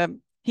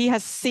he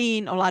has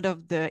seen a lot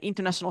of the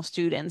international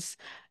students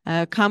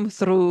come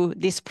through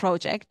this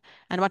project.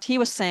 And what he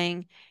was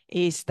saying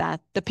is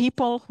that the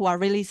people who are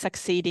really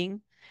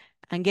succeeding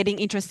and getting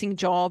interesting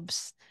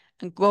jobs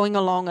and going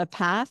along a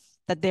path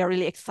that they're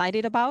really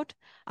excited about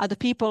are the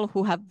people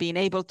who have been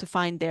able to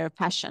find their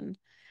passion.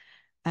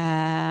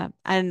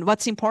 And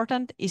what's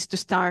important is to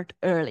start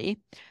early.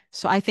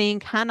 So I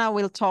think Hannah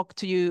will talk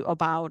to you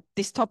about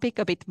this topic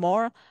a bit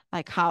more,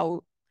 like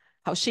how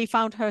she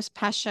found her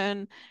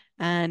passion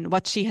and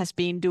what she has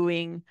been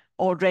doing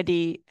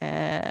already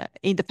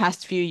in the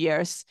past few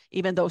years,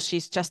 even though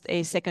she's just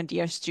a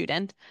second-year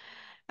student.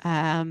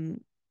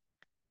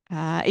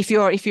 If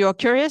you're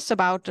curious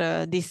about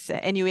this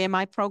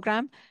NUMI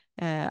program,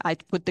 I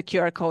put the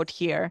QR code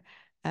here.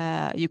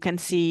 You can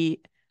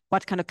see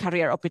what kind of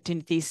career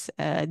opportunities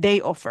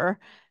they offer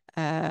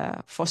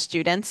for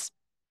students.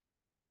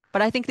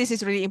 But I think this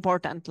is really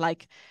important.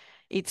 Like,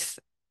 it's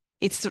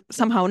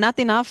somehow not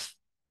enough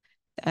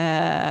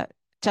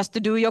just to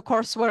do your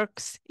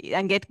coursework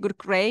and get good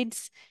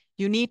grades.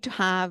 You need to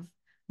have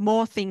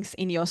more things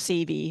in your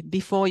CV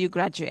before you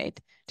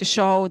graduate to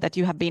show that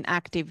you have been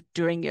active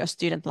during your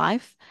student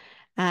life.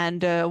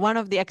 And one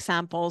of the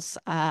examples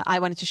I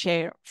wanted to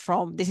share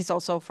from, this is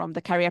also from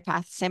the Career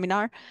Path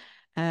seminar,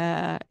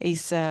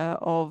 is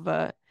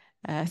of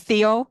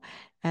Theo.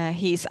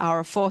 He's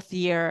our 4th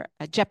year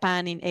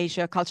Japan in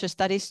Asia Culture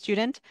Studies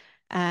student.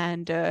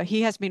 And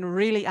he has been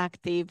really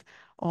active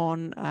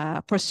on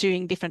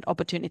pursuing different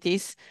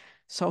opportunities.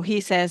 So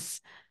he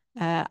says,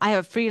 I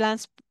have a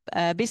freelance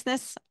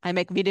business, I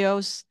make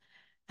videos,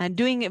 and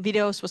doing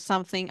videos was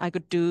something I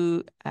could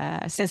do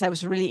since I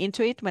was really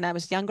into it when I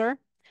was younger.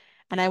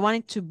 And I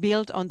wanted to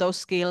build on those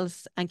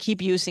skills and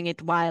keep using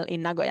it while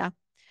in Nagoya.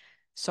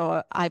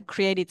 So I've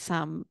created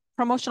some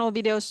promotional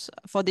videos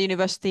for the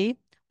university.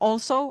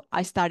 Also,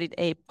 I started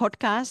a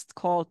podcast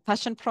called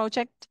Passion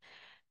Project.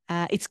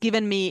 It's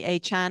given me a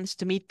chance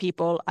to meet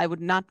people I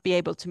would not be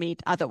able to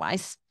meet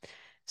otherwise.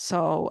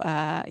 So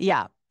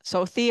yeah,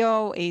 so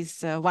Theo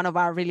is one of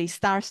our really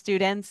star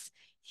students.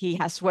 He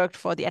has worked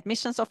for the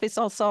admissions office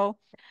also.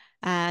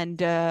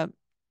 And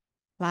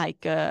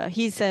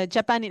he's a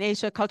Japan in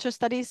Asia Culture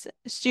Studies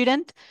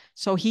student.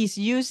 So he's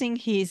using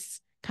his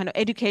kind of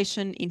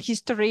education in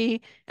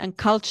history and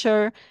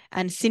culture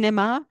and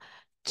cinema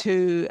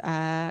to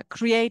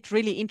create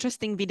really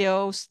interesting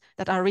videos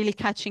that are really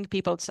catching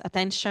people's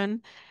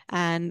attention.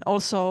 And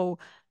also,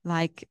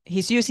 like,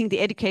 he's using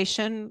the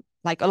education,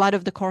 like a lot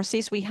of the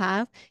courses we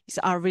have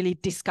are really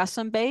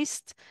discussion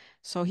based.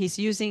 So he's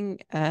using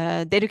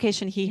the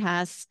education he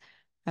has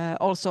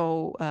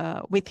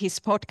also with his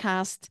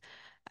podcast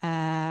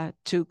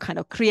to kind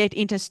of create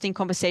interesting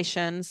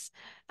conversations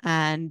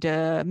and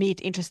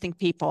meet interesting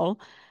people.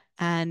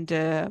 And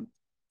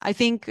I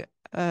think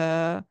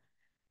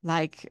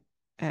like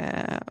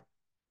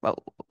well,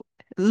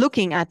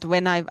 looking at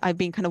when I've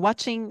been kind of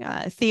watching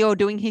Theo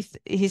doing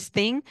his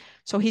thing,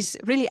 so he's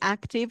really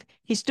active.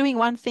 He's doing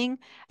one thing,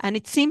 and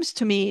it seems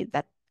to me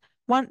that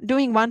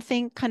doing one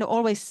thing kind of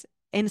always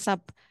ends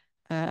up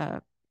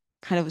kind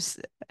of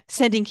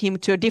sending him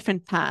to a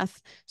different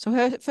path.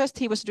 So first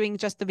he was doing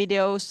just the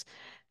videos,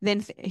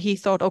 then he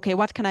thought, okay,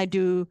 what can I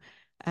do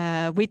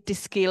with the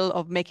skill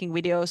of making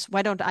videos?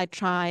 Why don't I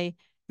try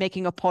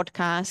making a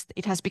podcast?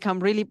 It has become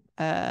really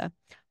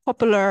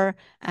popular,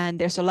 and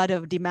there's a lot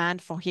of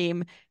demand for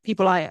him.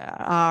 People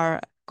are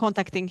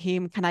contacting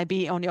him. Can I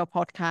be on your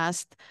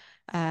podcast?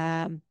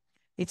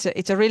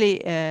 It's a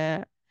really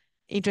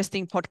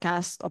interesting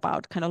podcast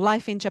about kind of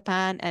life in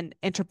Japan and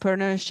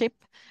entrepreneurship.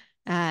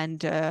 And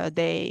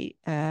they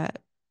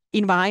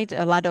invite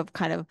a lot of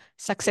kind of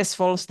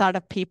successful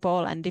startup people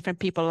and different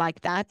people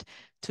like that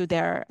to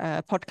their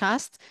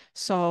podcast.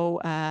 So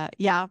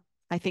yeah,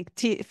 I think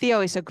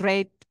Theo is a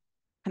great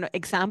kind of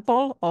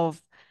example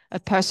of a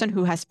person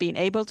who has been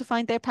able to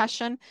find their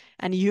passion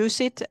and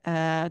use it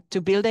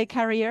to build a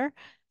career.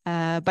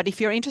 But if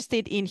you're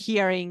interested in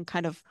hearing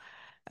kind of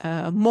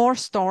more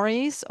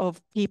stories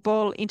of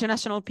people,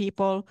 international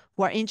people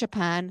who are in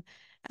Japan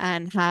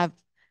and have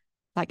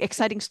like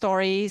exciting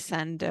stories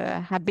and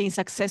have been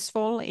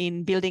successful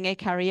in building a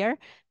career,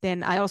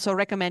 then I also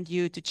recommend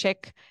you to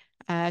check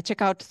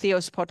out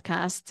Theo's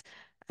podcast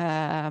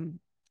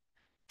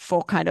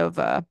for kind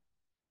of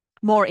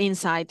more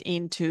insight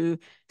into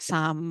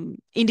some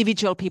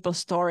individual people's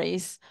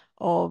stories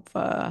of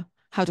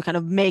how to kind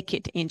of make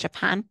it in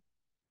Japan.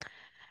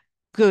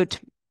 Good.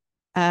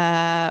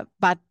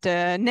 But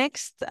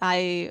next,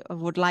 I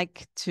would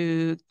like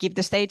to give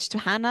the stage to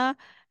Hannah.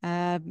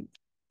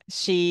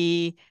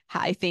 She,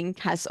 I think,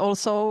 has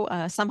also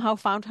somehow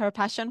found her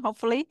passion,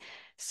 hopefully.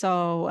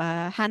 So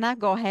Hannah,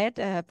 go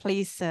ahead.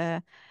 Please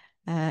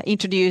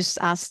introduce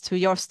us to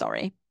your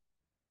story.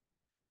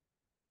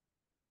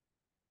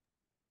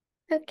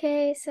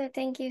 Okay, so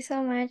thank you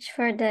so much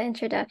for the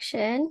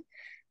introduction.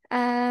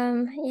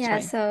 Yeah,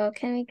 Sorry. so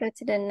can we go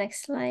to the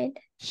next slide?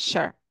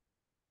 Sure.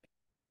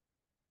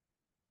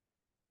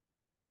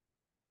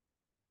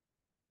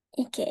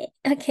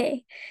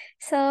 Okay.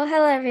 So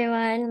hello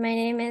everyone. My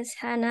name is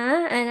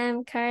Hannah and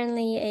I'm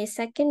currently a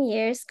second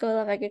year School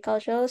of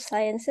Agricultural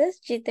Sciences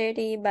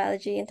G30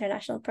 Biology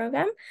International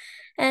Program.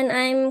 And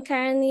I'm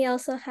currently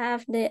also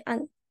have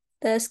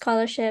the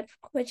scholarship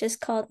which is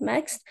called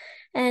MEX,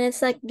 and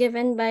it's like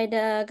given by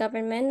the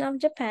government of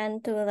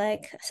Japan to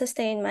like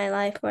sustain my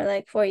life for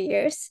like 4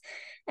 years.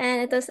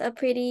 And it was a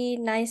pretty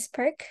nice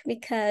perk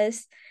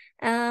because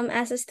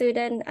as a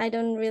student, I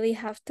don't really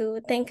have to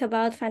think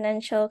about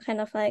financial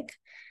kind of like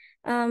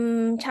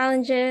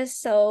challenges.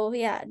 So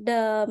yeah,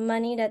 the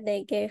money that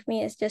they gave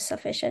me is just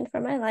sufficient for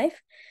my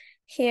life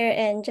here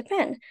in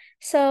Japan.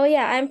 So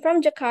yeah, I'm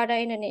from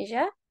Jakarta,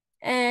 Indonesia,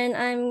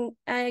 and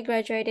I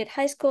graduated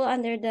high school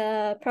under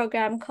the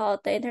program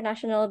called the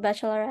International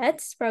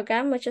Baccalaureates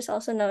Program, which is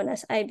also known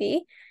as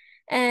IB.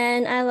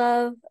 And I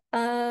love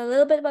a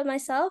little bit about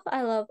myself.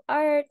 I love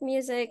art,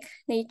 music,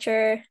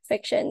 nature,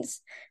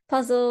 fictions,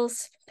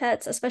 puzzles,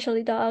 pets,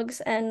 especially dogs,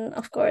 and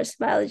of course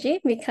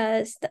biology,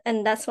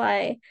 and that's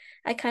why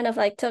I kind of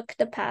like took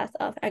the path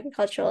of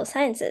agricultural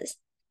sciences.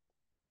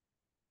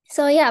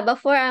 So yeah,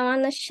 before I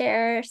want to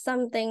share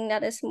something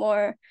that is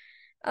more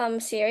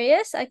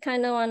serious, I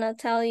kind of want to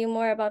tell you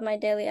more about my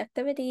daily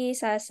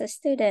activities as a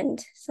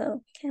student.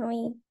 So can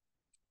we?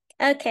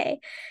 Okay,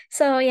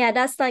 so yeah,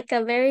 that's like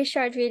a very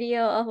short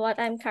video of what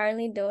I'm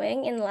currently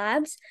doing in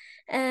labs.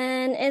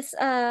 And it's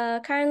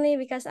currently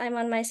because I'm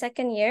on my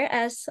second year,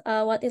 as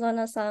what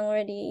Ilona-san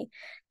already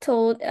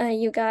told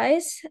you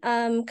guys.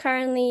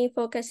 Currently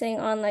focusing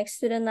on like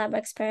student lab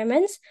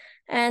experiments,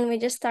 and we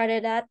just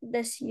started that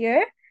this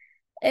year.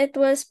 It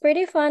was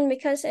pretty fun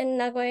because in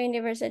Nagoya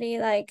University,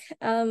 like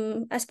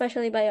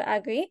especially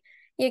bioagri,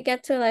 you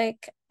get to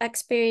like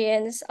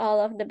experience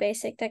all of the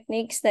basic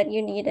techniques that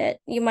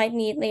you might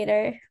need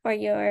later for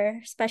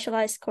your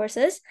specialized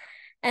courses.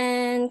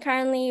 And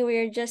currently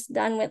we're just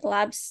done with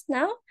labs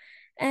now.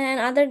 And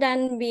other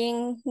than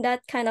being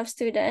that kind of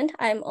student,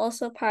 I'm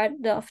also part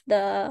of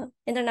the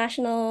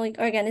international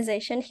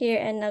organization here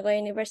in Nagoya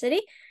University.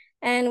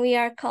 And we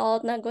are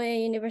called Nagoya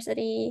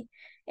University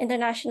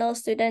International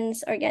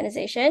Students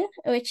Organization,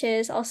 which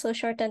is also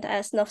shortened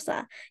as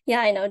NOFSA. Yeah,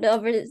 I know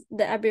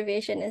the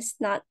abbreviation is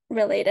not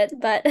related,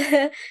 but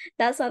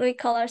that's what we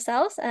call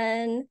ourselves.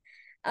 And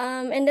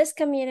in this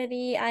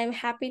community, I'm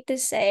happy to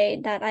say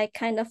that I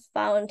kind of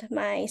found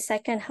my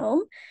second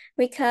home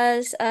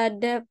because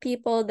the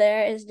people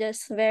there is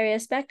just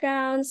various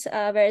backgrounds,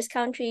 various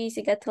countries.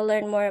 You get to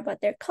learn more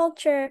about their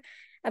culture,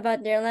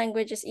 about their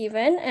languages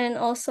even, and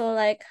also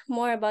like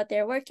more about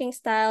their working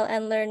style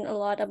and learn a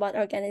lot about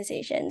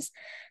organizations.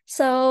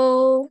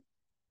 So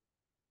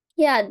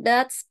yeah,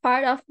 that's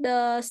part of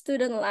the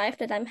student life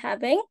that I'm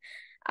having.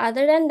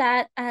 Other than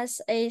that, as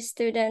a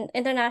student,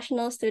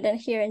 international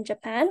student here in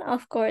Japan,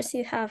 of course,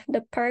 you have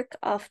the perk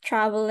of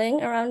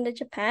traveling around the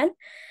Japan.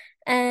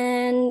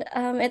 And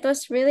it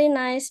was really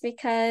nice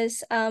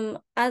because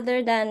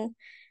other than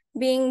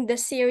being the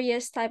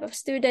serious type of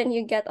student,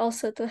 you get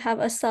also to have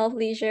a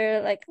self-leisure,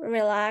 like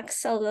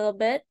relax a little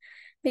bit.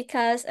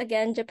 Because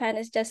again, Japan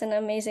is just an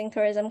amazing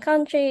tourism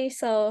country.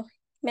 So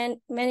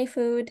many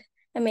food,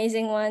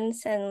 amazing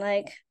ones, and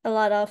like a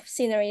lot of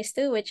sceneries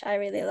too, which I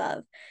really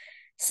love.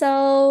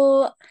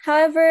 So,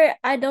 however,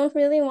 I don't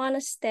really want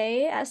to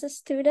stay as a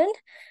student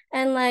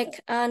and like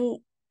a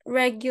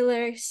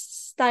regular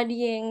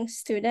studying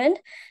student.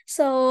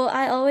 So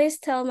I always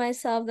tell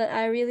myself that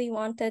I really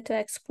wanted to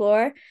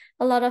explore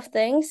a lot of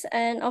things.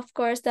 And of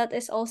course, that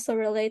is also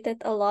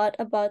related a lot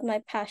about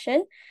my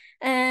passion.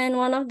 And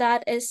one of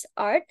that is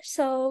art.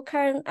 So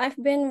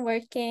I've been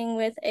working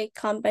with a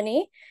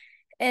company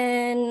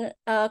and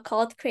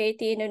called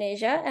Creative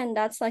Indonesia, and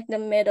that's like the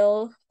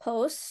middle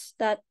post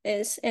that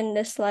is in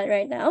this slide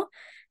right now.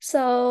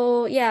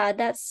 So yeah,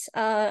 that's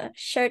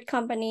shirt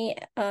company,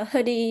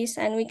 hoodies,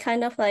 and we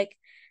kind of like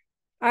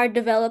are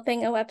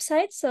developing a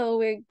website. So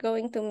we're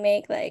going to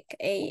make like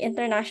a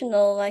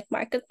international like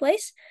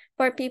marketplace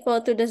for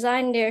people to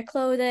design their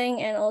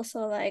clothing and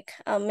also like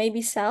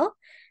maybe sell.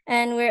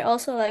 And we're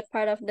also like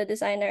part of the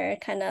designer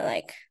kind of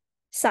like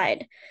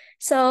side.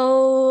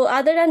 So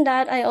other than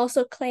that, I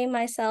also claim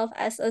myself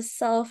as a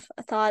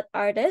self-taught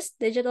artist,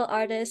 digital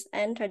artist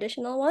and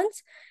traditional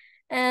ones.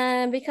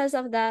 And because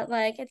of that,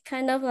 like it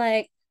kind of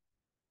like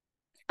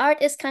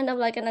art is kind of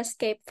like an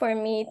escape for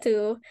me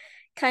to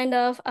kind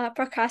of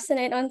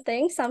procrastinate on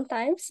things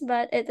sometimes,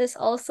 but it is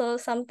also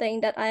something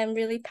that I am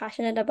really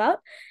passionate about.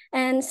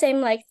 And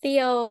same like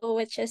Theo,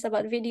 which is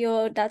about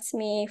video, that's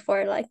me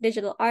for like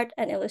digital art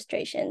and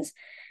illustrations.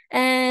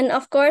 And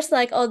of course,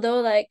 like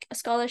although like a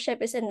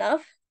scholarship is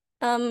enough,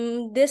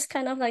 this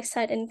kind of like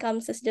side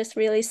incomes is just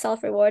really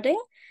self-rewarding.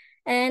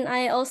 And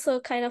I also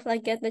kind of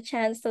like get the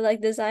chance to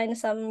like design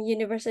some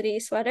university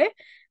sweater,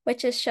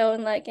 which is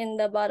shown like in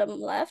the bottom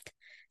left.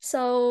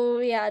 So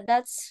yeah,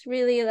 that's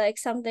really like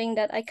something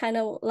that I kind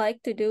of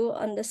like to do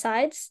on the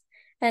sides,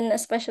 and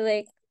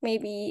especially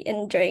maybe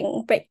in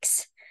during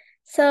breaks.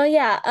 So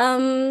yeah,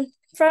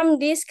 from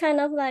these kind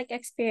of like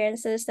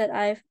experiences that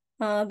I've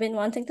been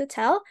wanting to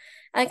tell,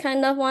 I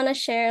kind of want to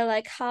share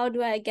like how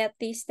do I get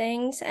these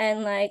things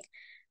and like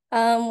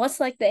what's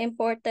like the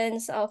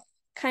importance of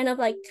kind of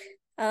like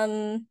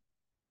um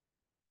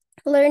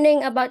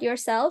learning about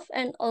yourself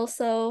and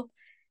also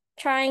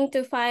trying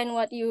to find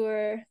what you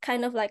were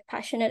kind of like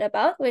passionate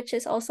about, which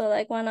is also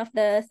like one of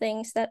the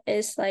things that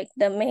is like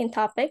the main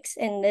topics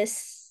in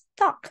this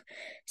talk.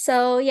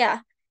 So yeah,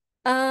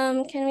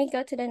 can we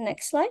go to the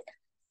next slide?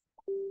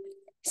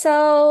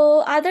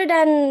 So other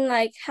than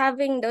like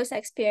having those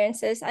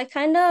experiences, I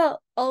kind of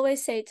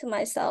always say to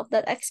myself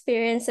that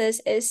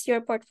experiences is your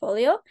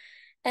portfolio.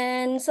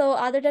 And so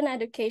other than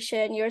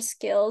education, your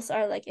skills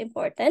are like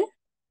important.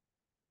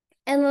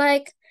 And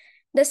like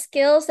the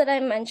skills that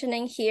I'm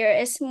mentioning here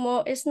is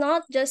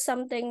not just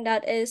something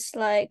that is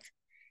like,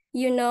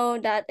 you know,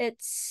 that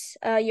it's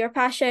your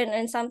passion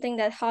and something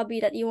that hobby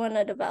that you want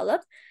to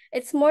develop.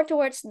 It's more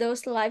towards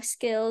those life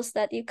skills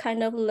that you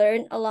kind of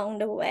learn along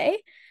the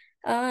way.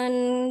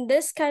 And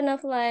this kind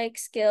of like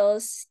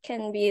skills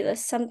can be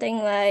something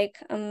like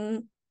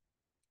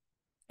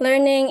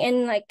learning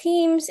in like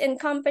teams in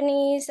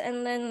companies,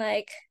 and then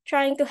like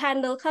trying to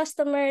handle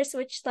customers,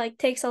 which like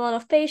takes a lot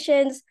of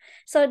patience.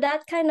 So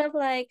that kind of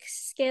like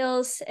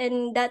skills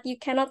and that you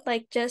cannot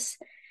like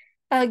just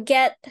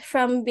get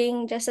from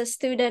being just a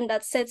student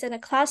that sits in a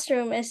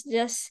classroom is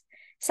just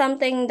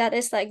something that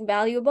is like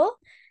valuable.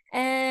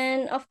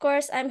 And of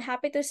course, I'm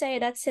happy to say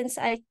that since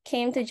I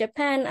came to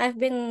Japan, I've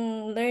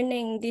been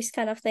learning these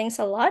kind of things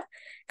a lot,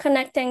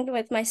 connecting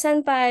with my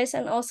senpais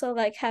and also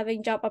like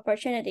having job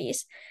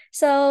opportunities.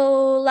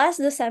 So last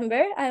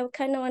December, I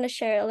kind of want to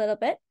share a little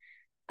bit.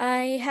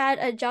 I had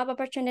a job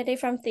opportunity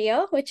from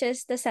Theo, which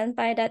is the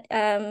senpai that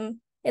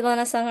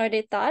Ilona-san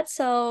already taught.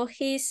 So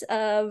he's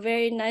a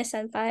very nice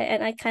senpai,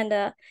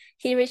 and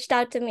he reached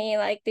out to me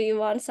like, do you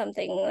want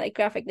something like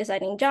graphic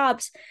designing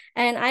jobs?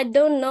 And I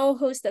don't know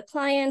who's the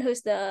client,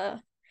 who's the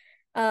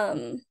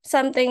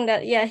something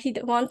that, yeah, he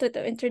wanted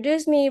to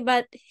introduce me,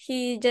 but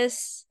he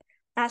just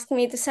asked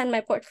me to send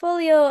my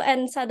portfolio,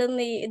 and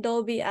suddenly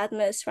Dolby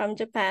Atmos from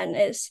Japan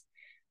is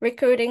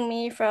recruiting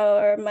me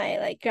for my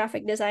like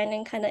graphic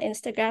designing kind of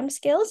Instagram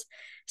skills.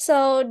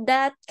 So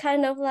that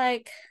kind of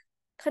like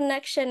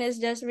connection is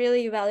just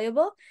really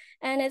valuable.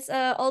 And it's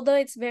although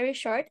it's very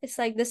short, it's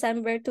like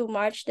December to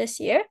March this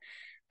year.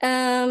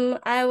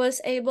 I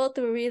was able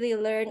to really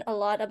learn a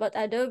lot about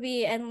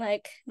Adobe and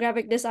like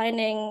graphic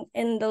designing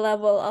in the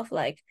level of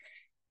like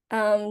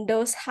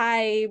those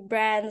high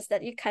brands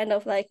that you kind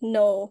of like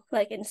know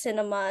like in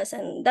cinemas,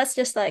 and that's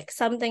just like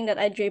something that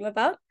I dream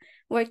about,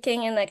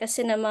 working in like a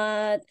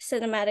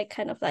cinematic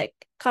kind of like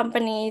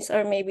companies,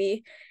 or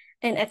maybe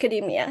in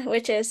academia,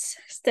 which is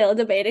still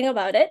debating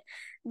about it.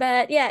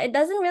 But yeah, it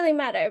doesn't really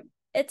matter.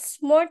 It's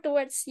more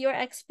towards your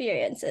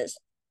experiences.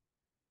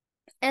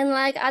 And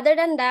like other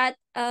than that,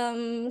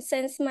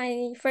 since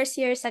my first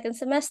year, second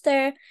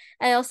semester,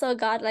 I also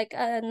got like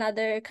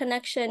another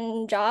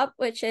connection job,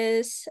 which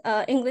is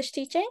English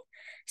teaching.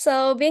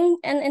 So being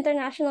an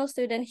international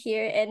student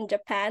here in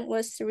Japan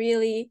was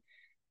really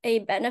a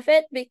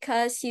benefit,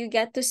 because you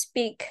get to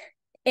speak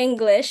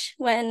English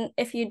when,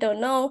 if you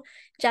don't know,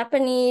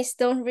 Japanese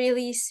don't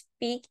really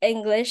speak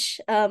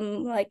English.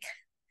 Like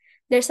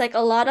there's like a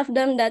lot of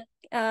them that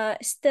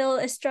still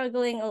is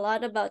struggling a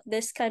lot about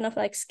this kind of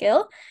like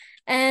skill.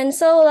 And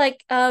so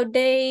like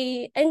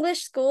they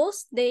English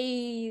schools,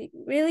 they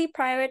really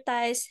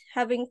prioritize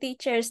having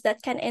teachers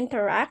that can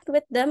interact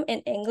with them in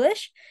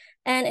English,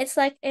 and it's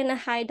like in a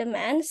high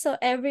demand. So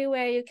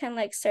everywhere you can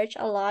like search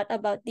a lot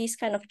about these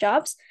kind of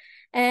jobs.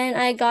 And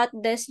I got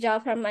this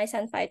job from my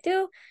senpai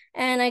too,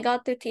 and I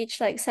got to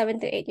teach like 7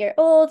 to 8 year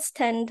olds,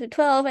 10 to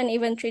 12, and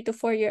even 3 to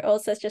 4 year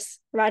olds that's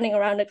just running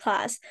around the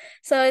class.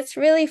 So it's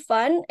really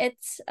fun.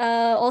 It's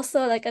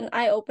also like an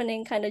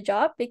eye-opening kind of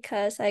job,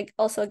 because I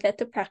also get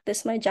to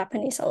practice my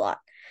Japanese a lot.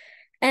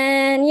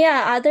 And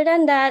yeah, other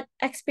than that,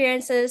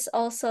 experiences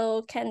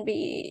also can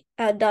be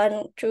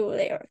done through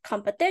their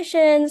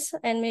competitions,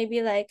 and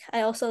maybe like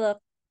I also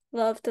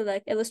love to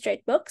like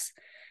illustrate books.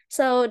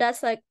 So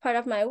that's like part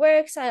of my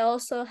works. I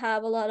also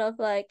have a lot of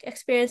like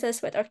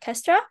experiences with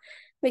orchestra,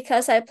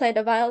 because I play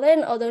the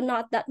violin, although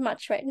not that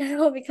much right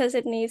now because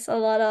it needs a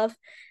lot of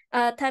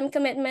time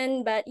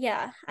commitment. But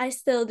yeah, I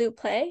still do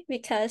play,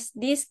 because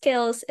these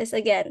skills is,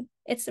 again,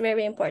 it's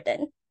very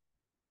important.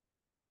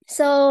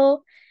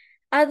 So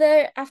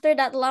after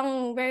that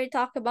long very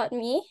talk about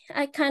me,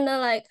 I kind of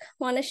like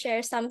want to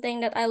share something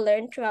that I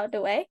learned throughout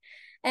the way.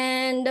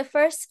 And the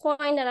first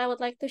point that I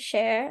would like to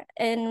share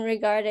in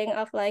regarding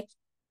of like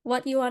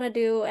what you want to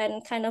do,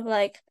 and kind of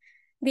like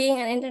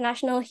being an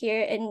international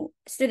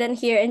student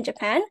here in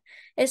Japan,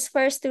 is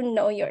first to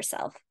know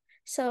yourself.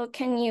 So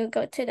can you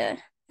go to the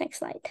next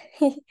slide?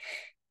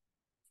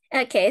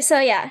 Okay, so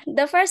yeah,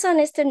 the first one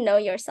is to know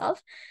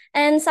yourself.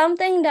 And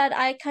something that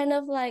I kind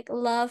of like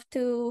love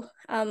to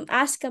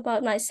ask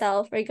about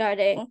myself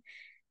regarding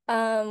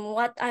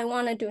what I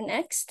want to do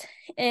next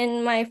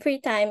in my free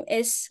time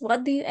is,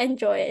 what do you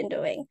enjoy in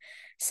doing?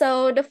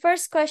 So the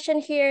first question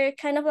here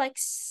kind of like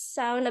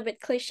sound a bit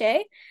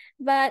cliche,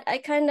 but I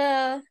kind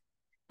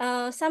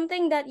of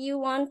something that you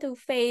want to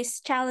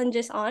face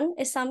challenges on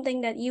is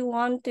something that you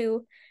want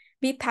to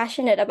be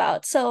passionate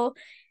about. So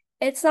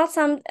it's not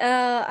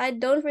I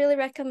don't really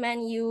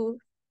recommend you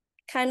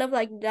kind of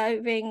like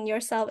diving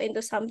yourself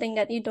into something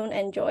that you don't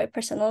enjoy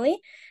personally,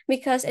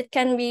 because it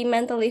can be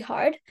mentally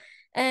hard.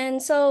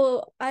 And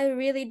so I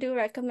really do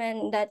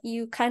recommend that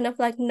you kind of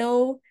like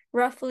know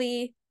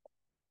roughly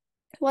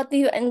what do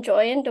you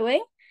enjoy in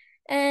doing.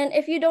 And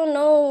if you don't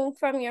know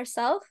from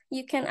yourself,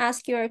 you can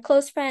ask your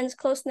close friends,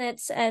 close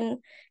knits, and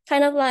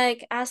kind of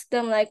like ask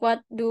them like, what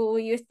do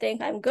you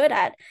think I'm good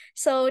at?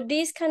 So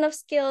these kind of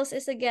skills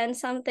is, again,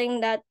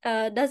 something that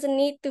doesn't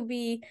need to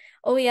be,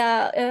 oh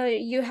yeah,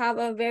 you have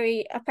a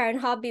very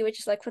apparent hobby, which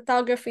is like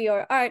photography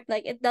or art.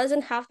 Like it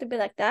doesn't have to be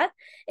like that.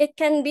 It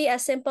can be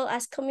as simple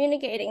as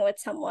communicating with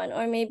someone,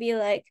 or maybe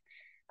like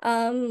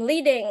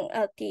leading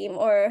a team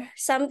or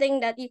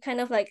something that you kind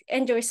of like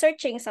enjoy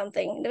searching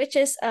something, which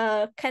is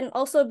can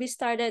also be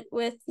started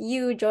with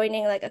you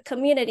joining like a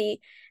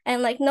community.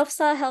 And like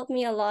Nofsa helped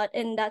me a lot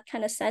in that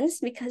kind of sense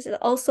because it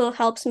also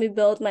helps me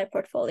build my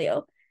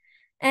portfolio.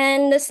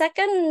 And the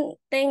second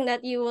thing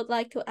that you would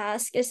like to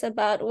ask is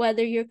about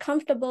whether you're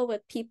comfortable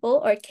with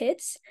people or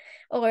kids,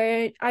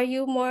 or are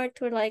you more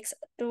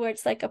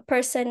towards like a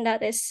person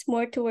that is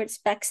more towards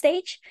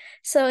backstage?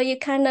 So you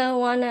kind of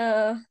want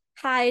to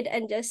hide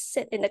and just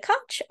sit in the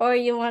couch, or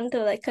you want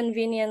to like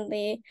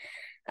conveniently,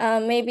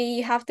 maybe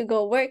you have to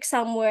go work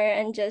somewhere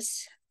and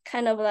just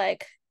kind of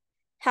like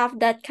have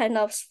that kind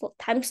of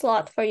time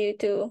slot for you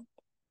to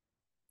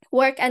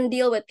work and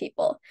deal with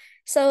people.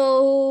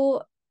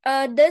 So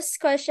this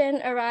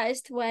question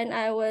arose when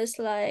I was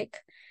like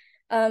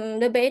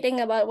debating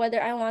about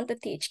whether I want to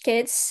teach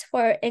kids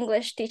for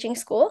English teaching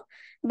school.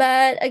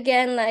 But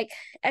again, like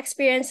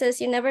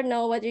experiences, you never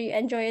know whether you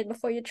enjoy it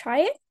before you try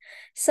it.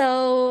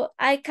 So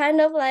I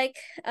kind of like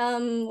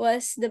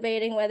was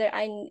debating whether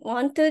I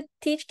want to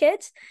teach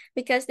kids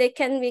because they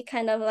can be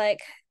kind of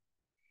like,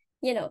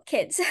 you know,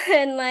 kids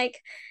and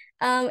like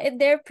if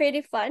they're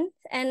pretty fun,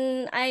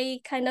 and I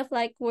kind of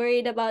like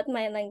worried about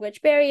my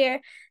language barrier.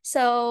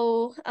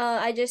 So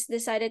I just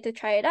decided to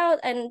try it out,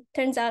 and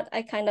turns out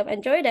I kind of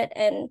enjoyed it,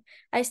 and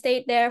I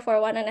stayed there for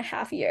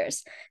 1.5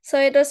 years. So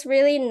it was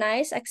really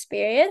nice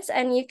experience,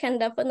 and you can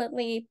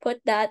definitely put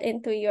that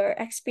into your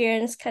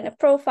experience kind of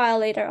profile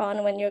later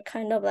on when you're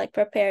kind of like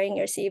preparing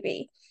your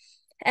CV.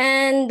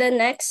 And the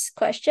next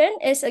question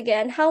is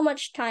again, how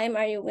much time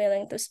are you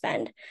willing to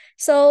spend?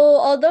 So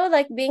although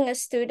like being a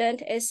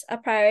student is a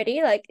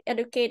priority, like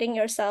educating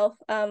yourself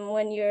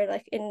when you're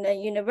like in the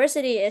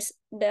university is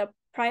the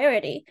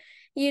priority,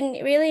 you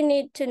really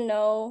need to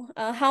know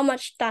how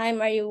much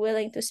time are you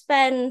willing to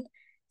spend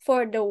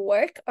for the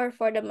work or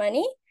for the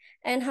money,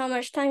 and how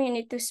much time you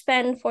need to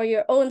spend for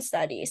your own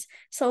studies.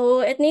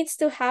 So it needs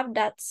to have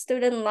that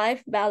student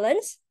life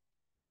balance.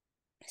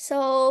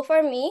 So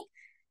for me,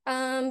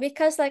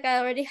 because like I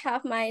already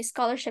have my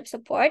scholarship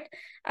support,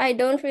 I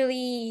don't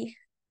really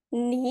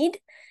need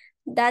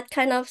that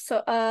kind of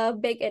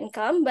big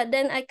income, but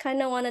then I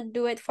kind of want to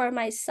do it for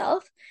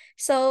myself.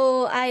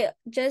 So I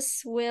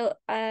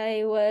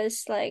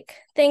was like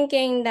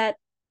thinking that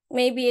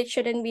maybe it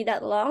shouldn't be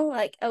that long,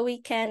 like a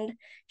weekend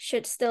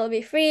should still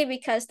be free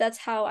because that's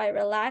how I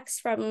relax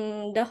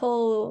from the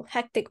whole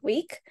hectic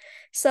week.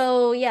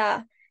 So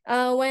yeah,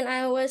 when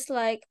I was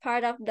like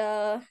part of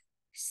the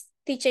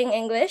teaching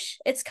English,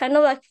 it's kind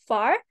of like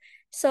far.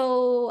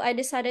 So I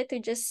decided to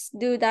just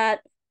do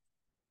that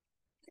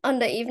on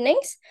the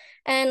evenings,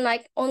 and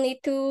like only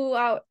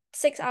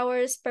 6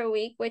 hours per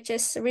week, which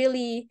is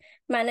really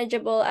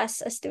manageable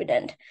as a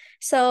student.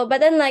 So, but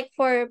then like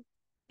for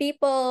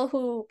people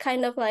who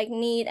kind of like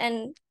need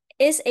and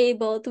is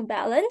able to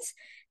balance,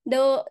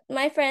 though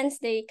my friends,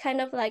 they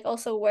kind of like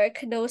also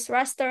work those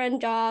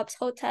restaurant jobs,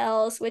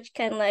 hotels, which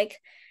can like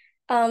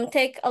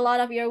take a lot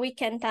of your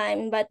weekend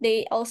time, but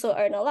they also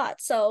earn a lot.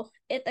 So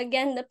it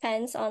again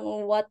depends on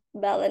what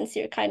balance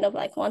you kind of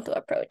like want to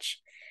approach.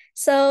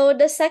 So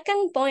the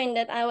second point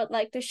that I would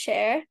like to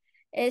share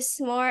is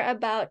more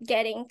about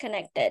getting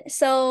connected.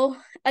 So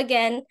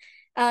again,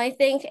 I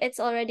think it's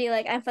already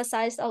like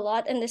emphasized a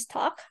lot in this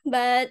talk,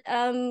 but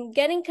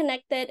getting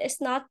connected is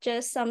not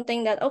just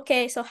something that,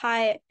 okay, so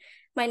hi,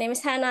 my name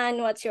is Hannah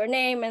and what's your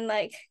name? And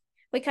like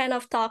we kind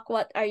of talk,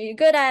 what are you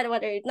good at,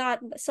 what are you not?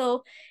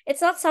 So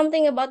it's not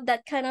something about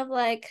that kind of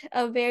like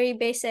a very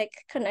basic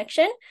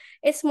connection.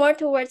 It's more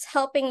towards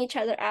helping each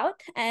other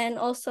out, and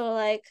also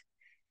like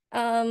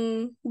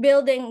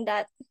building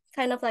that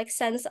kind of like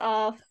sense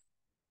of,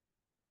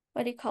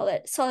 what do you call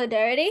it,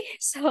 solidarity.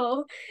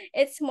 So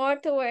it's more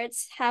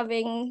towards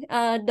having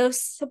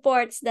those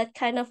supports that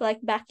kind of like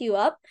back you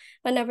up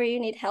whenever you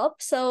need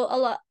help. So a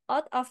lot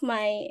of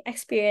my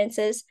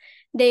experiences,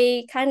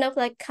 they kind of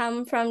like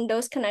come from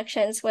those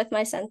connections with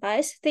my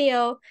senpais,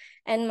 Theo,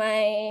 and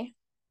my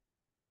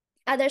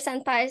other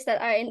senpais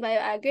that are in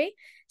bioagri.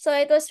 So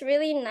it was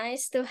really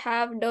nice to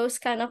have those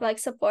kind of like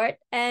support.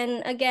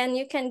 And again,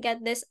 you can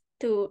get this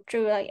through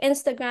like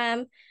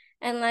Instagram.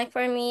 And like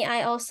for me,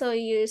 I also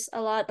use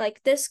a lot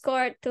like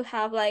Discord to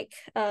have like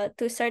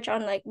to search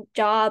on like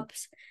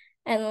jobs,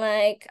 and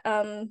like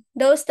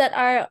those that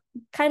are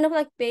kind of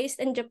like based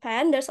in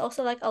Japan. There's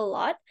also like a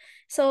lot.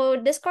 So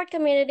Discord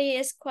community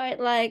is quite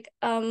like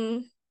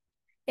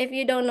if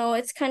you don't know,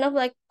 it's kind of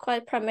like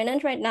quite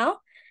prominent right now.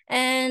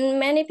 And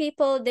many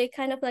people, they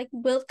kind of like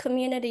build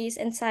communities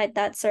inside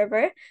that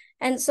server.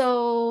 And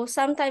so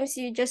sometimes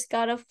you just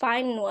gotta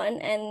find one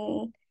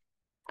and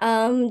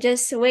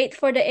just wait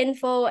for the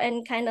info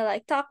and kind of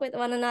like talk with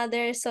one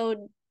another.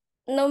 So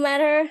no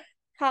matter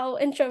how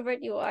introvert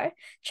you are,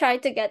 try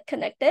to get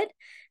connected.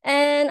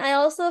 And I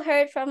also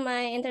heard from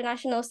my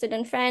international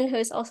student friend who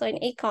is also in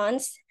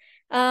econs.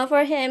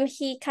 For him,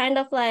 he kind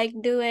of like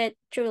do it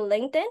through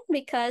LinkedIn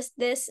because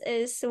this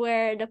is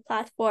where the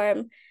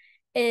platform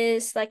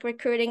is like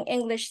recruiting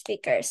English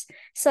speakers.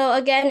 So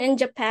again, in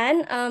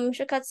Japan,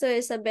 shukatsu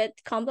is a bit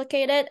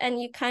complicated,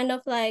 and you kind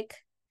of like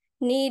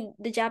need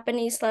the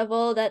Japanese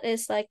level that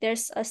is like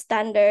there's a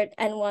standard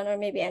N1 or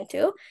maybe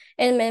N2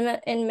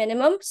 in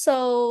minimum.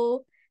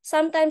 So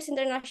sometimes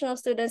international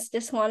students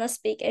just want to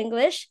speak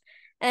English,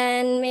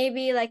 and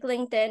maybe like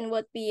LinkedIn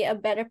would be a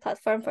better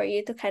platform for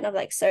you to kind of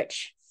like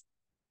search.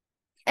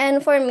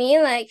 And for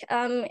me, like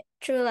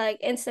through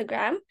like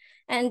Instagram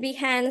and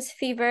Behance,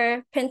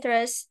 Fiverr,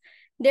 Pinterest,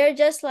 they're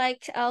just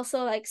like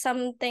also like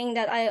something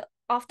that I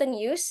often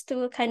use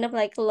to kind of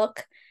like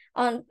look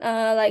on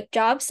like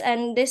jobs,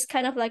 and this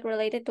kind of like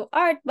related to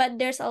art, but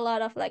there's a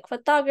lot of like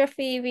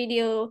photography,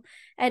 video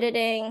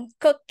editing,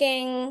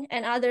 cooking,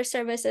 and other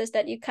services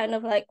that you kind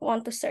of like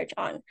want to search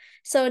on.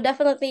 So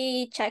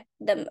definitely check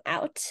them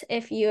out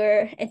if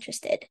you're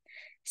interested.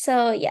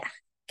 So yeah,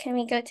 can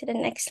we go to the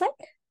next slide?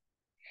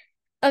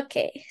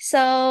 Okay,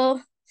 so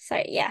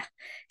sorry, yeah.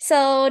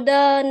 So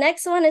the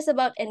next one is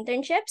about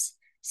internships.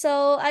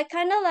 So I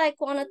kind of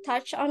like want to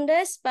touch on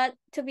this, but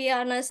to be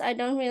honest, I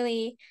don't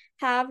really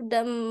have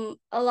them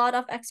a lot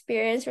of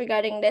experience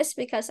regarding this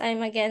because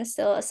I'm again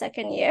still a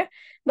second year,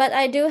 but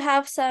I do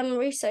have some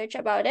research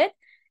about it,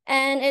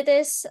 and it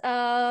is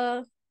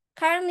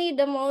currently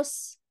the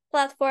most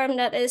platform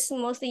that is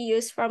mostly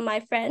used from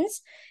my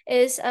friends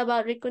is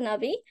about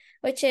Rikunabi,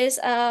 which is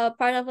a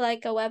part of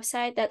like a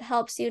website that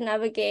helps you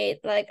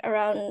navigate like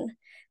around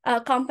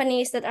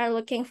companies that are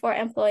looking for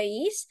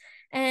employees.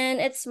 And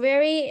it's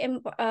very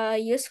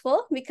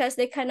useful because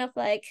they kind of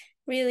like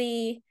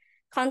really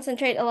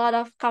concentrate a lot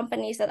of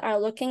companies that are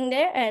looking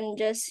there, and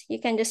just you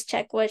can just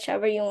check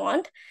whichever you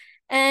want.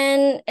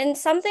 And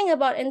something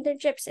about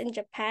internships in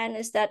Japan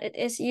is that it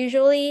is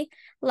usually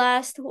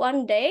last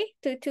 1 day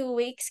to 2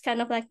 weeks,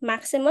 kind of like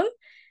maximum,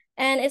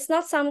 and it's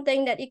not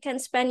something that you can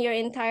spend your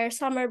entire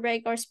summer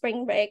break or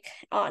spring break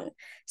on.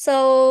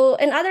 So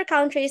in other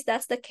countries,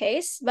 that's the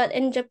case, but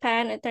in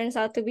Japan, it turns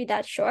out to be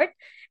that short.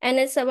 And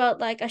it's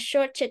about like a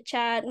short chit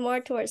chat, more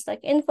towards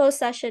like info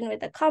session with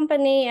the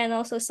company and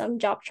also some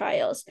job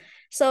trials.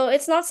 So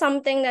it's not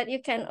something that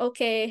you can,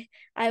 okay,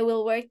 I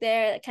will work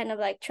there, kind of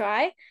like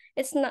try.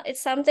 It's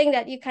something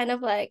that you kind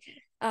of like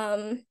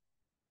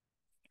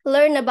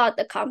learn about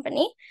the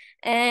company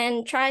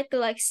and try to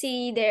like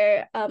see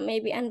their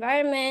maybe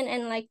environment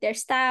and like their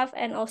staff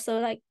and also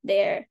like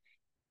their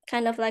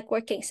kind of like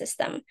working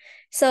system.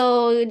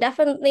 So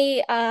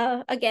definitely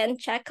again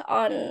check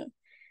on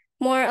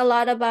more a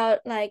lot about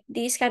like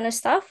these kind of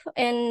stuff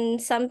and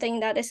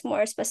something that is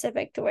more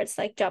specific towards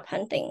like job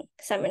hunting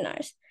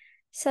seminars.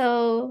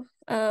 So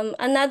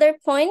another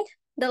point,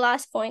 the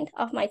last point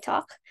of my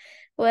talk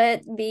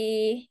would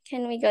be,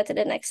 can we go to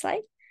the next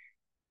slide?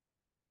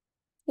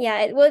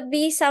 Yeah, it would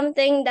be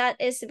something that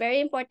is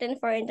very important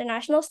for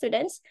international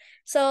students.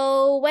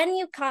 So when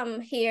you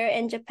come here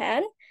in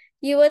Japan,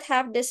 you would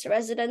have this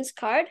residence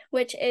card,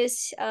 which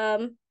is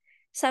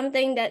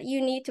something that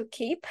you need to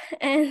keep.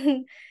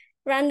 And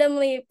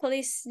randomly,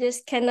 police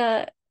just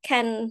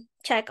can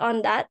check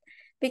on that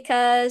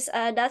because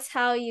that's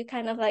how you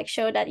kind of like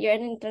show that you're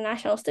an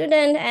international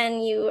student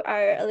and you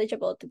are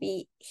eligible to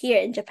be here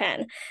in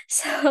Japan.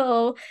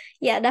 So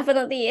yeah,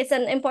 definitely it's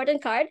an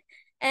important card.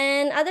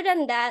 And other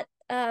than that,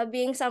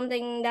 being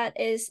something that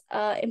is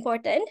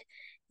important,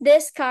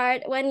 this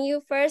card, when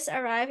you first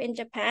arrive in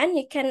Japan,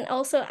 you can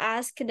also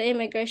ask the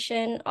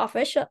immigration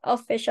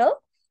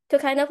official to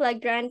kind of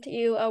like grant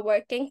you a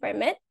working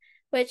permit,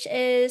 which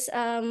is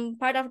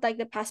part of like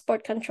the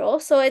passport control.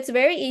 So it's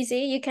very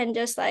easy. You can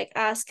just like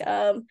ask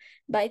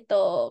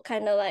Baito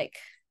kind of like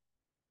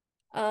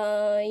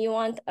you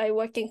want a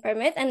working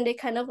permit, and they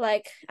kind of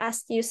like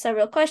ask you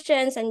several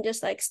questions and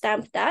just like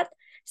stamp that.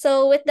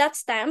 So with that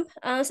stamp,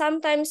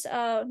 sometimes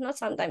not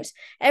sometimes,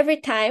 every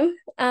time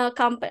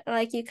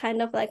like you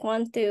kind of like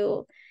want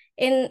to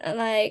in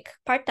like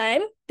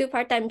part-time do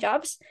part-time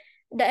jobs,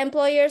 the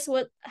employers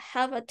would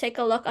have a take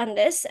a look on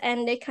this,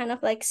 and they kind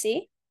of like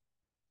see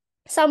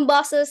some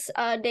bosses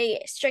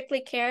they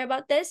strictly care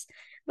about this,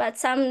 but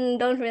some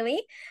don't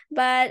really.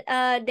 But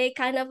they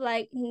kind of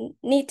like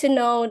need to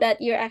know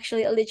that you're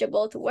actually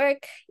eligible to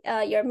work,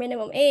 your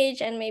minimum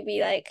age, and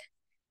maybe like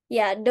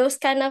yeah, those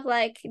kind of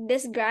like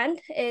this grant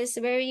is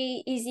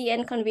very easy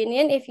and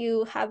convenient if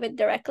you have it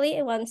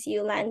directly once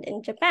you land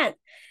in Japan.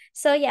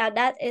 So yeah,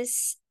 that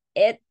is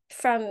it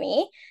from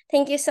me.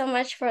 Thank you so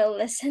much for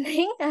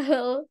listening. I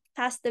will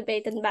pass the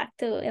baton back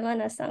to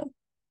Ilana-san.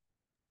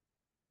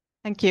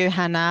 Thank you,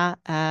 Hannah.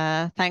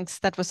 Thanks.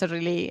 That was a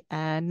really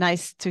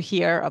nice to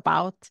hear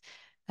about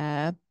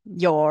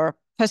your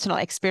personal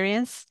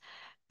experience.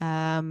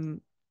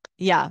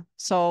 Yeah,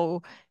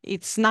 so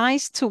it's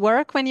nice to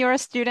work when you're a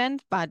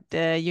student, but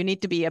you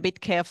need to be a bit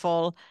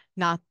careful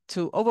not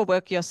to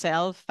overwork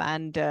yourself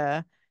and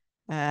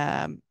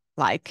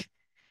like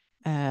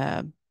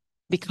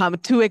become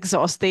too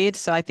exhausted.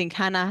 So I think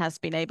Hannah has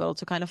been able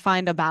to kind of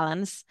find a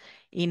balance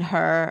in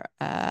her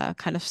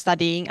kind of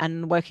studying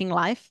and working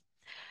life.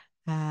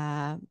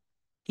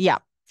 Yeah,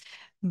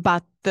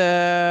 but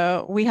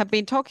we have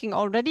been talking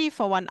already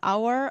for 1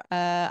 hour.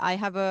 I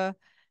have a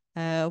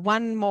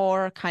one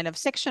more kind of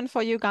section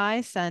for you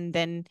guys, and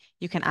then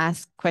you can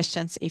ask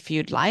questions if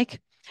you'd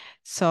like.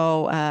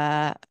 So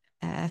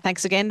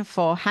thanks again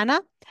for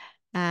Hannah.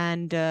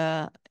 And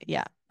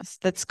yeah,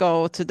 let's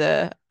go to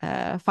the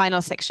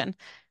final section.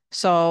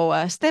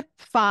 So step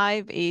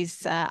 5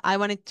 is I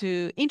wanted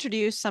to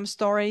introduce some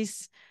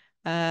stories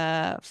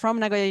from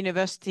Nagoya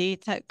University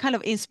to kind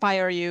of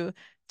inspire you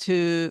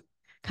to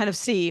kind of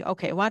see,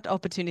 okay, what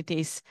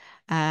opportunities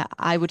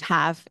I would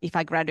have if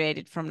I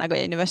graduated from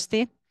Nagoya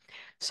University.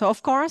 So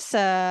of course,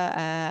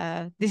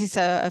 this is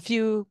a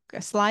few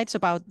slides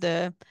about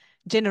the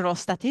general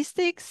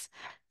statistics.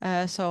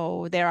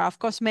 So there are, of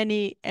course,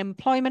 many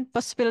employment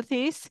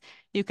possibilities.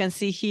 You can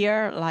see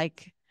here,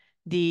 like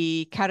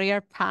the career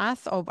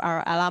path of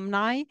our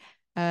alumni.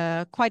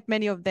 Quite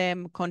many of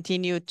them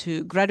continue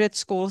to graduate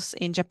schools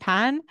in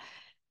Japan.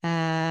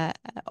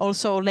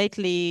 Also,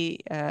 lately,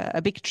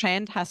 a big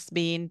trend has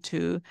been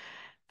to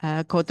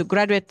go to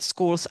graduate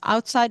schools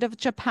outside of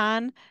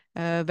Japan,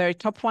 very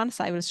top ones.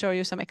 I will show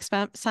you some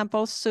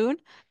examples soon.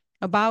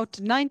 About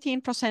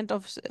 19%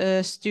 of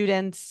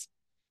students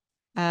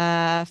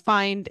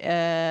find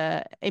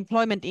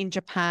employment in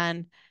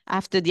Japan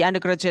after the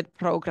undergraduate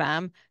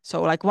program.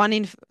 So like 1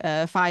 in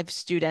 5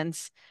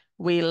 students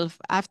will,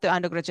 after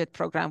undergraduate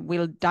program,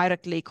 will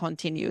directly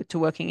continue to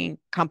working in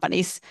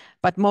companies.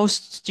 But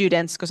most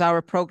students, because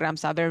our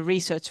programs are very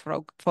research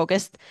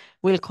focused,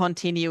 will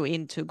continue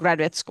into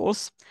graduate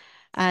schools.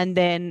 And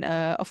then,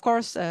 of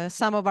course,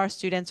 some of our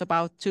students,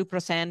 about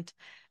 2%,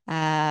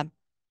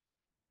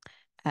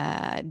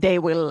 they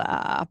will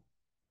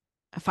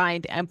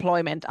find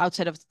employment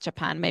outside of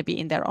Japan, maybe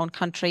in their own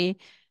country.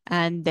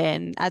 And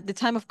then at the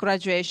time of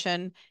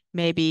graduation,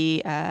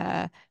 maybe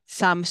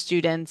some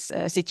students'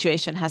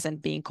 situation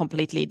hasn't been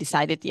completely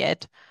decided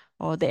yet,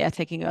 or they are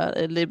taking a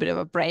little bit of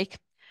a break.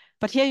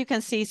 But here you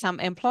can see some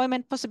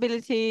employment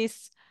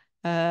possibilities.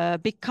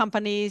 Big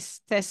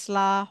companies,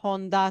 Tesla,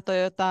 Honda,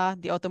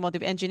 Toyota, the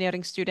automotive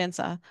engineering students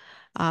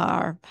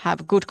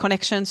have good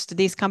connections to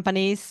these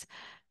companies.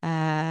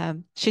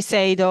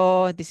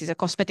 Shiseido, this is a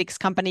cosmetics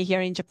company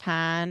here in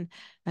Japan,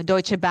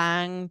 Deutsche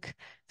Bank.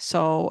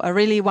 So a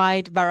really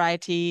wide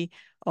variety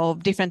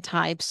of different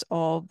types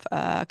of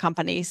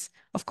companies.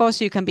 Of course,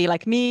 you can be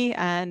like me,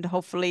 and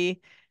hopefully,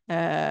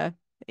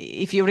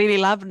 if you really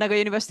love Nagoya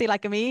University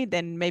like me,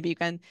 then maybe you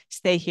can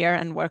stay here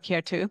and work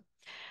here too.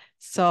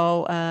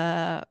 So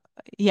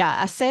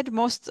yeah, as said,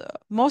 most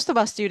of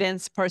our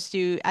students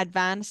pursue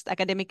advanced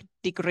academic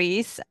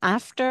degrees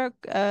after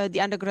the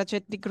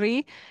undergraduate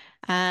degree.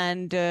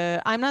 And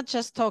I'm not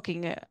just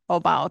talking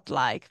about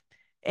like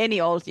any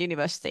old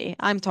university.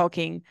 I'm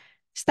talking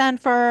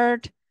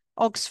Stanford,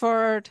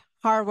 Oxford,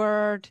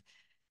 Harvard,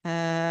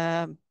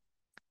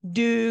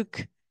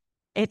 Duke,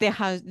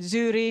 ETH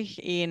Zurich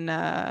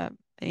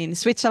in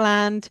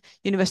Switzerland,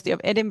 University of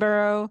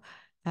Edinburgh,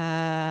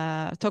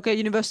 Tokyo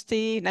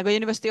University, Nagoya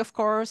University, of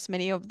course.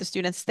 Many of the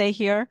students stay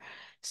here.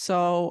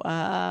 So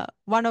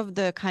one of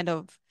the kind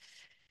of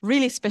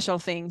really special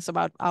things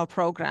about our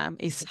program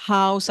is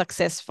how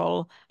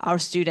successful our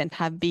students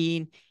have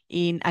been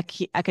in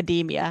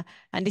academia.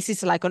 And this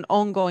is like an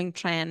ongoing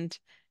trend.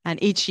 And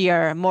each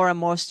year, more and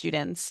more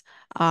students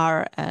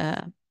are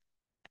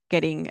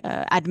getting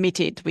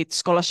admitted with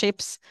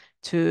scholarships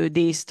to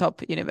these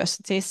top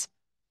universities.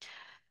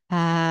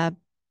 Now,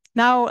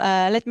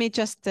 let me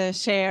just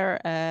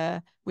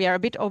share, we are a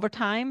bit over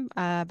time,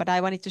 but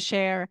I wanted to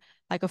share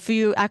like a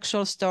few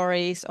actual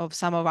stories of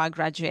some of our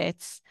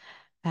graduates.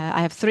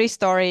 I have 3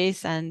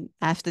 stories, and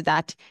after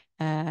that,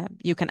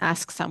 you can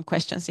ask some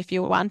questions if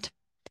you want.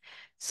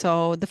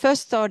 So the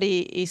first story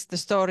is the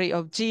story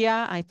of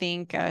Gia. I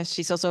think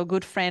she's also a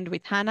good friend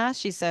with Hannah.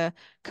 She's a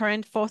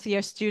current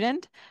 4th-year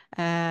student,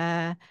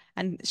 and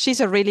she's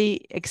a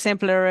really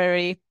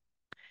exemplary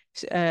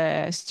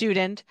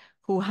student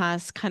who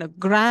has kind of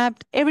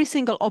grabbed every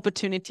single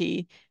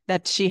opportunity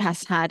that she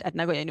has had at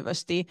Nagoya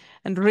University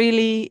and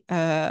really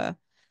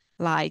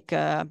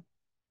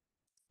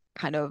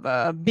kind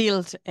of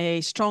built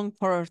a strong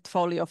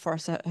portfolio for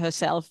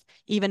herself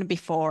even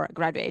before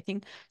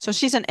graduating. So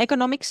she's an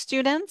economics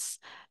student,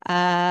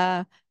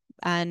 but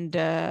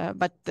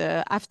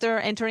after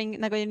entering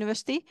Nagoya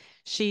University,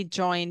 she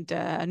joined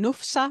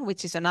NUFSA,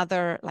 which is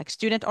another like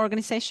student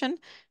organization.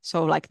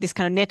 So like this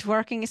kind of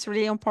networking is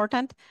really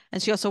important.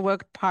 And she also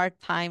worked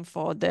part-time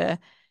for the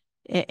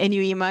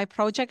NUEMI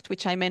project,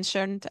 which I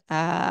mentioned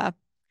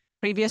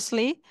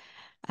previously.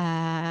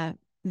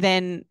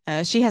 Then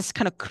she has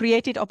kind of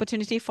created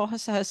opportunity for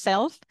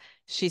herself.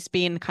 She's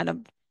been kind of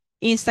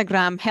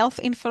Instagram health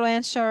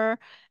influencer.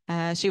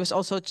 She was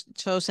also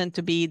chosen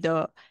to be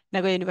the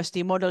Nagoya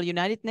University Model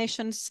United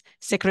Nations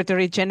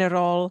Secretary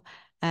General.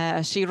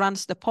 She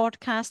runs the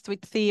podcast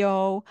with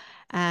Theo.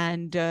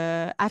 And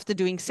after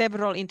doing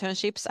several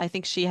internships, I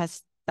think she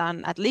has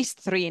done at least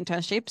 3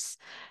 internships,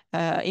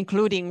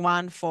 including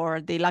one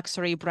for the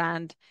luxury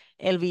brand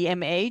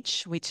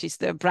LVMH, which is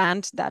the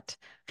brand that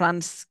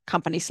runs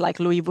companies like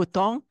Louis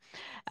Vuitton.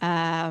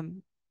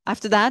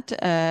 After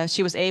that,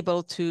 she was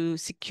able to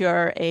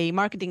secure a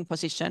marketing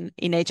position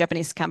in a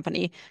Japanese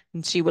company,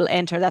 and she will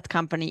enter that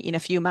company in a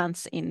few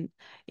months in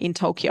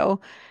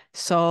Tokyo.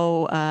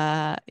 So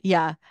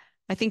yeah,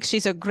 I think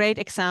she's a great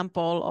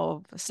example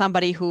of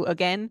somebody who,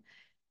 again,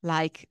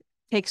 like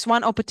takes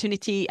one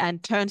opportunity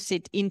and turns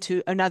it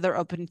into another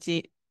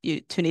opportunity.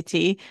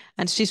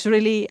 And she's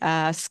really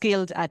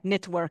skilled at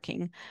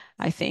networking.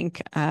 I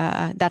think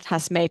that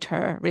has made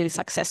her really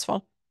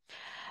successful.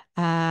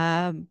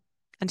 And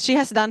she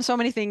has done so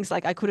many things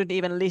like I couldn't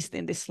even list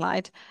in this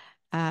slide.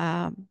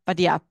 But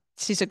yeah,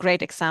 she's a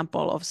great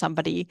example of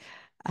somebody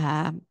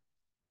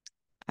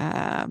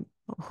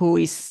who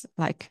is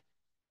like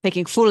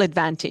taking full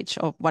advantage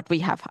of what we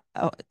have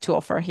to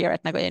offer here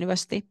at Nagoya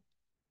University.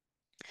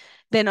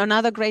 Then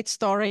another great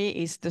story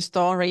is the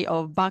story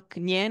of Bak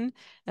Nguyen.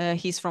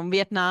 He's from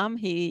Vietnam.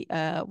 He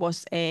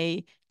was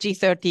a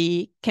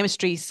G30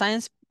 chemistry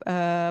science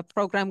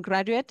program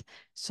graduate.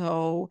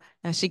 So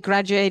she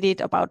graduated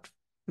about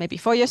maybe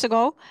 4 years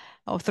ago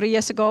or 3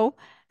 years ago.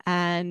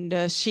 And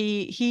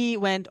he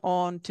went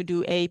on to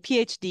do a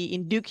PhD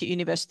in Duke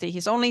University.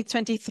 He's only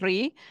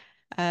 23,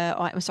 or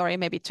I'm sorry,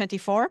 maybe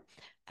 24.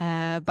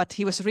 But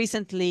he was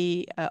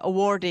recently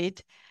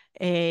awarded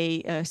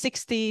a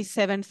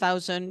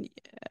 67,000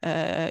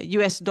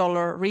 US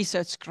dollar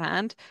research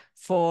grant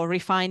for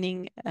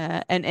refining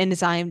an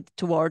enzyme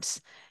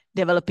towards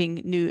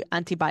developing new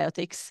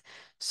antibiotics.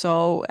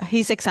 So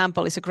his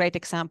example is a great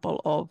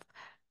example of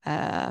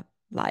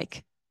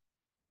like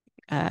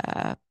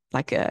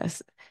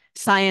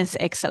science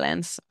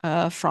excellence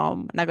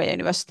from Nagoya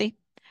University.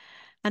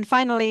 And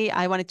finally,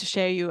 I wanted to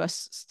share you a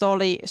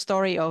story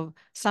of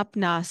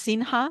Sapna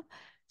Sinha.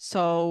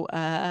 So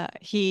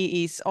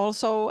he is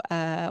also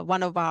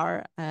one of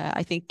our,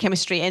 I think,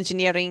 chemistry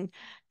engineering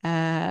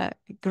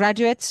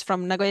graduates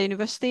from Nagoya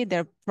University.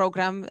 Their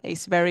program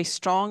is very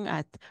strong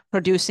at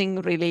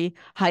producing really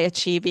high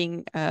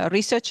achieving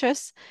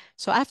researchers.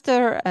 So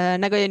after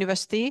Nagoya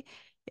University,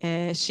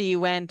 she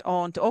went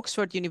on to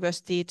Oxford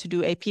University to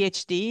do a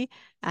PhD,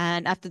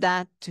 and after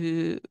that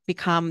to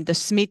become the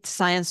Smith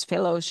Science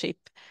Fellowship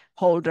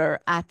holder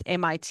at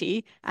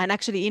MIT. And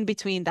actually in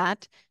between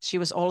that, she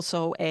was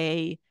also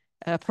a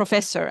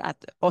professor at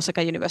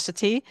Osaka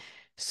University.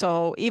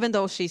 So even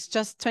though she's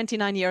just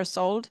 29 years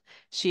old,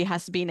 she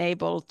has been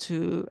able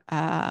to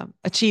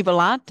achieve a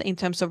lot in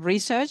terms of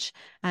research.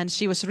 And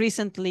she was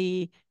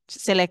recently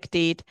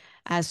selected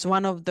as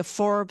one of the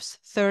Forbes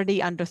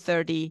 30 under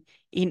 30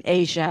 in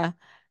Asia,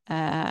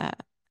 kind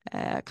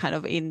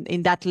of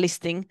in that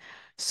listing.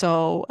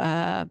 So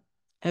a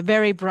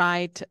very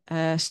bright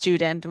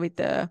student with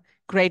a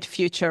great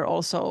future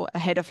also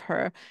ahead of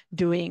her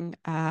doing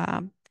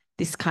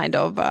this kind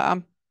of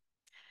I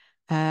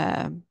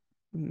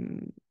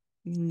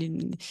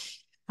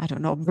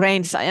don't know,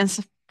 brain science.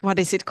 What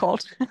is it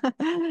called?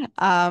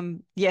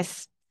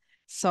 Yes.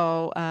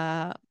 So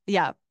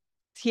yeah,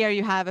 here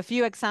you have a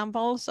few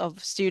examples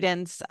of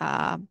students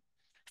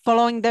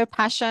following their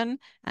passion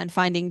and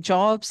finding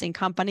jobs in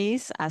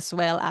companies as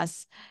well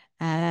as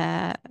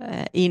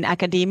in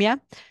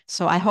academia.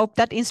 So I hope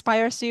that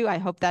inspires you. I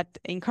hope that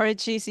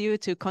encourages you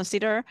to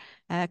consider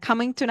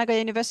coming to Nagoya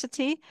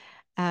University.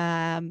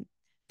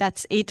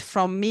 That's it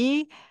from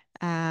me.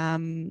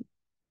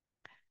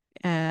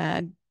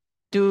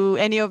 Do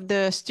any of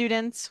the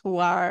students who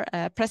are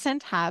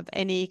present have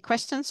any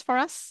questions for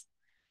us?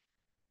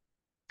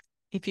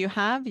 If you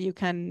have, you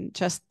can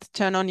just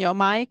turn on your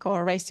mic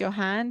or raise your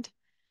hand.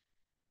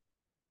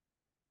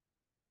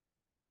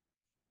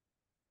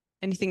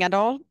 Anything at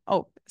all?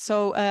 Oh,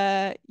 so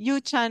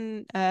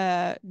Yu-chan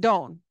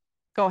Dawn,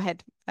 go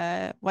ahead.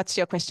 What's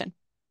your question?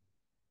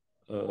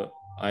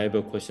 I have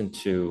a question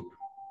to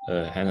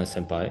Hannah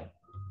Senpai.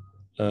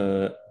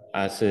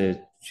 As a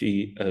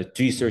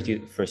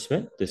G30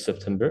 freshman this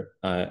September,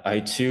 I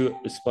too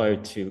aspire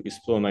to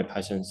explore my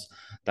passions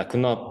that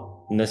could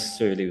not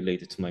necessarily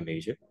relate to my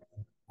major.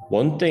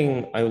 One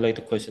thing I would like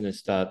to question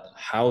is that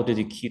how did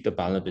you keep the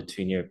balance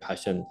between your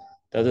passion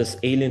that is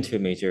alien to your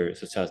major,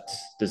 such as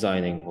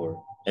designing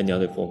or any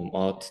other form of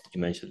art that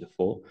you mentioned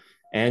before,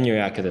 and your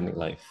academic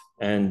life?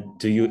 And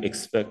do you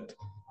expect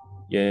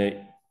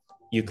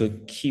you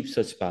could keep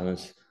such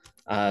balance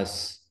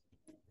as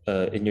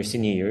in your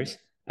senior years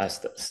as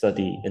the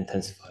study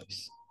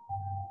intensifies?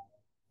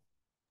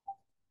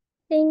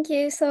 Thank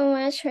you so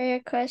much for your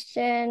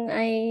question.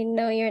 I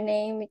know your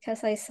name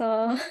because I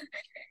saw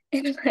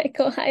in my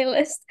Kohai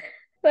list.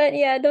 But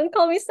yeah, don't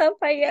call me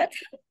Senpai yet.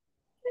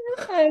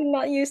 I'm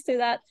not used to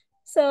that.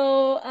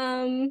 So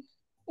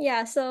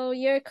yeah, so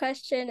your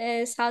question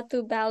is how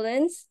to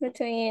balance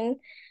between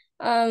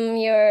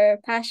your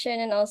passion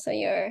and also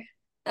your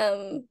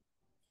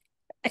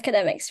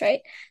academics,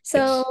 right?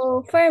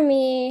 So Yes. for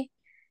me,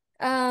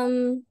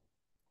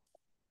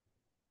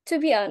 to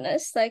be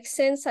honest, like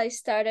since I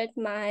started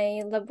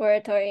my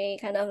laboratory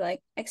kind of like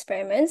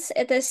experiments,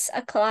 it is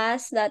a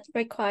class that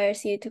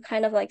requires you to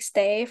kind of like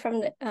stay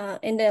from the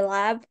in the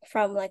lab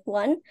from like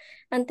 1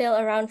 until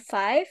around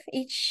 5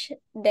 each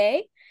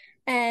day.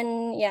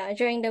 And yeah,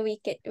 during the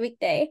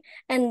weekday.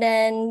 And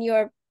then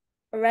your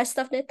rest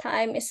of the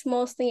time is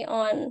mostly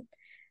on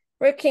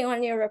working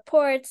on your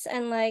reports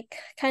and like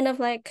kind of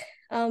like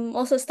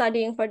also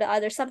studying for the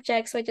other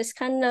subjects, which is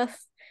kind of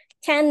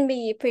can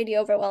be pretty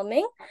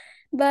overwhelming.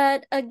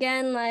 But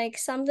again, like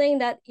something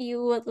that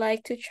you would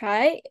like to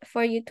try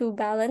for you to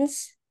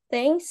balance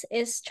things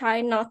is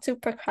try not to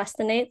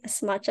procrastinate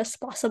as much as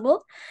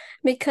possible,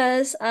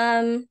 because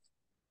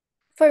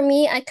for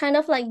me, I kind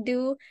of like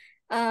do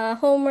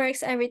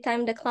homeworks every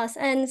time the class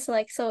ends,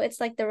 like, so it's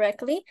like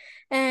directly,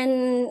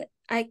 and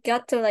I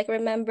got to like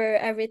remember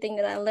everything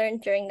that I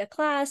learned during the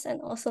class and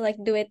also like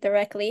do it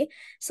directly.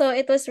 So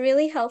it was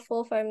really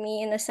helpful for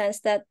me in the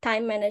sense that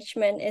time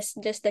management is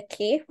just the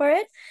key for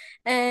it.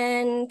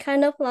 And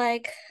kind of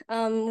like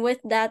with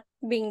that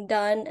being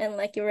done and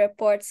like your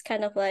reports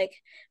kind of like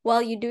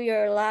while you do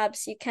your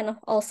labs, you kind of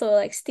also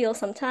like steal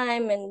some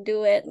time and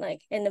do it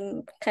like in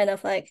the kind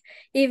of like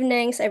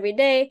evenings every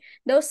day.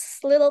 Those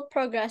little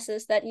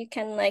progresses that you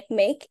can like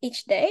make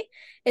each day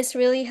is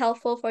really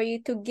helpful for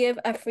you to give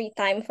a free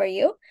time for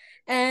you.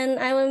 And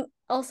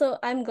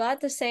I'm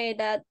glad to say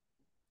that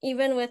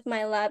even with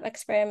my lab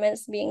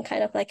experiments being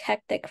kind of like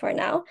hectic for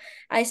now,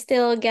 I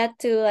still get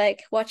to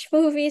like watch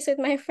movies with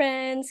my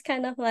friends,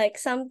 kind of like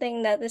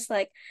something that is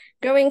like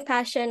growing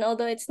passion,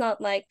 although it's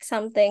not like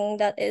something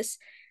that is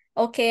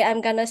okay,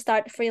 I'm gonna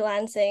start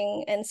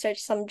freelancing and search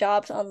some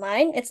jobs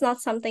online. It's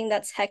not something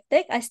that's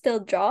hectic. I still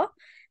draw.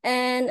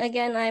 And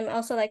again, I'm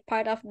also like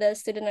part of the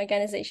student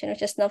organization,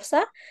 which is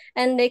NOFSA,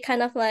 and they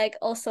kind of like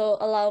also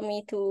allow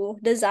me to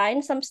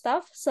design some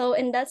stuff. So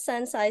in that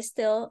sense, I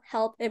still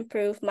help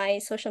improve my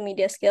social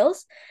media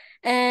skills.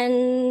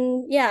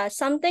 And yeah,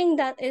 something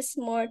that is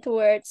more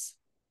towards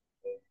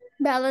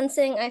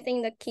balancing, I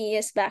think the key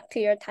is back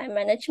to your time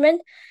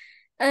management.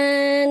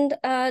 And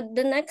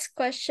the next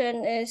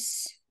question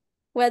is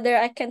whether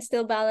I can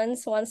still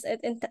balance once it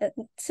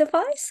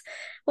intensifies.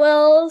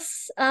 Well,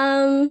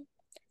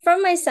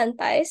 from my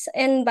senpais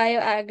in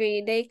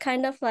bioagri, they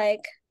kind of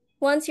like,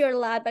 once your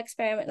lab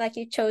experiment, like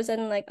you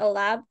chosen like a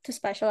lab to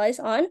specialize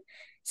on,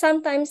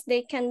 sometimes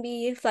they can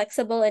be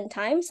flexible in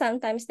time.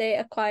 Sometimes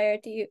they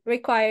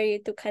require you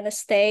to kind of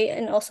stay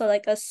in also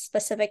like a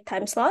specific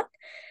time slot.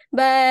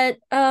 But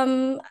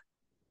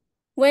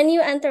when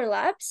you enter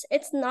labs,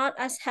 it's not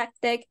as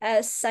hectic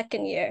as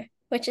second year,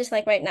 which is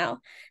like right now.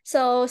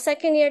 So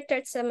second year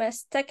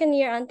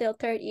until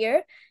third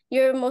year,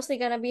 you're mostly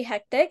gonna be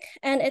hectic,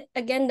 and it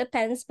again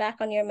depends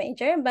back on your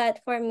major. But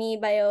for me,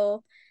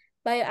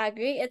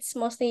 bioagri, it's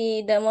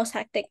mostly the most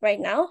hectic right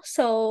now.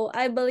 So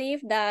I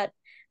believe that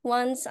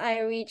once I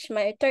reach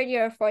my third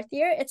year or fourth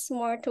year, it's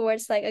more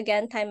towards like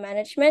again time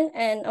management.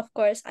 And of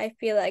course, I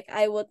feel like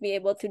I would be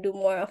able to do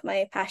more of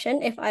my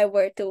passion if I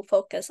were to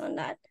focus on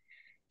that.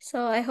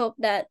 So I hope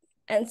that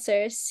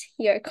answers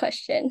your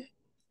question.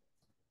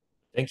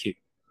 Thank you.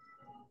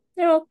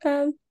 You're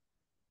welcome.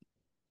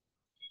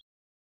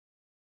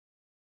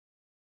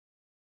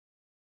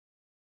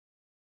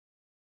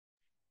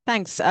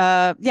 Thanks.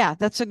 Yeah,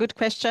 that's a good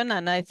question.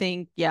 And I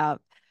think, yeah,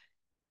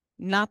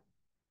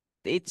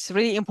 it's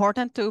really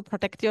important to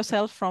protect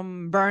yourself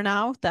from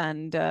burnout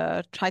and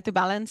try to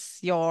balance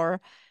your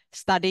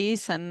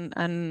studies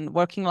and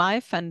working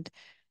life, and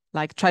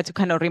like try to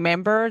kind of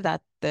remember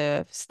that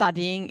the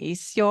studying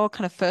is your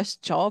kind of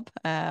first job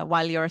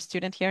while you're a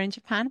student here in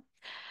Japan.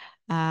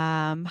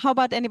 How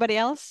about anybody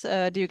else?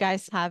 Do you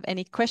guys have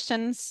any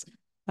questions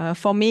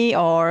for me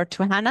or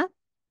to Hannah?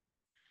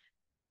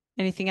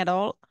 Anything at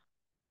all?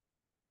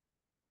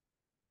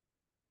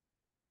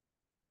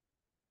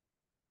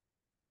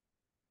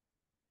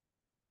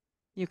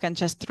 You can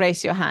just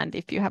raise your hand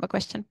if you have a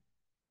question.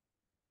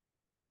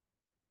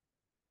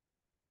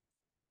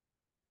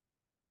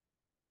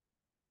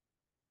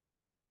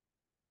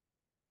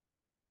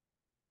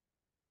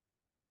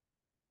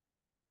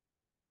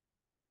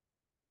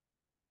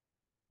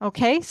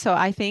 Okay, so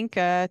I think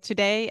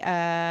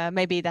today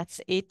maybe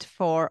that's it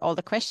for all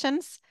the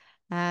questions.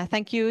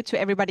 Thank you to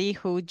everybody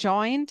who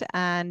joined,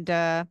 and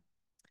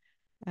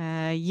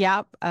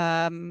yeah,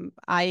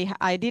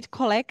 I did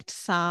collect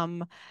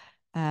some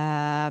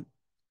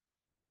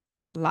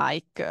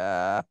like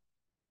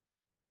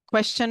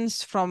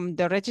questions from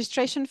the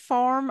registration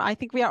form. I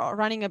think we are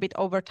running a bit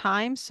over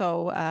time,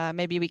 so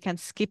maybe we can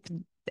skip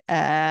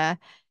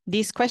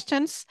these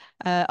questions.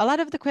 A lot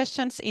of the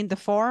questions in the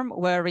form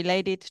were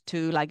related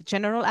to like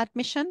general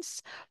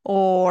admissions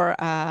or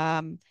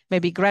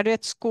maybe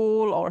graduate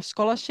school or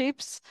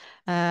scholarships.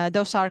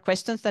 Those are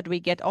questions that we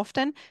get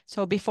often.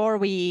 So before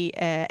we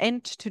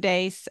end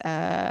today's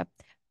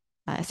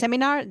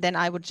seminar, then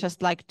I would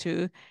just like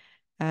to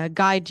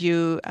guide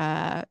you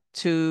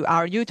to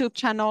our YouTube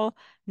channel,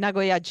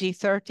 Nagoya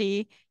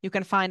G30. You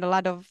can find a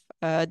lot of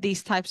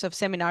these types of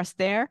seminars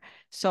there.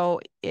 So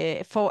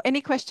for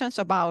any questions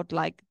about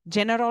like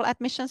general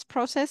admissions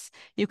process,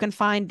 you can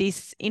find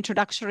this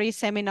introductory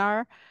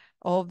seminar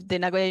of the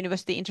Nagoya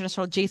University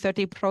International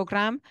G30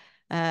 program.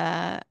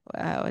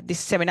 This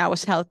seminar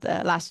was held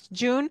last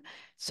June.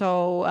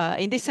 So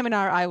in this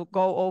seminar, I will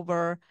go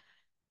over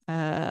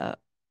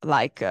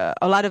like a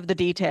lot of the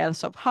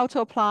details of how to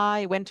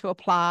apply, when to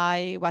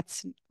apply,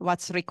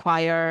 what's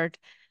required,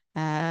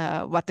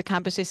 what the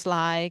campus is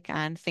like,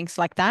 and things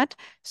like that.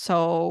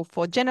 So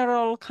for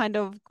general kind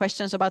of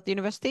questions about the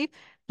university,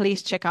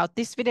 please check out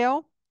this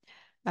video.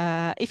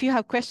 If you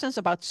have questions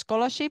about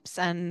scholarships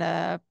and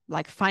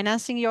like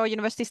financing your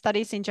university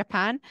studies in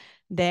Japan,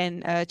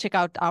 then check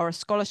out our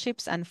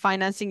scholarships and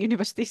financing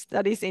university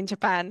studies in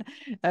Japan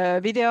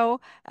video.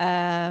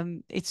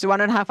 It's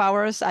 1.5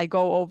 hours. I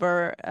go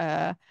over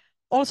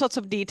all sorts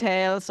of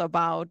details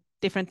about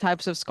different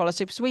types of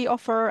scholarships we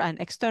offer and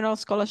external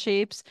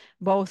scholarships,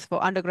 both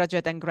for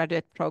undergraduate and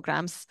graduate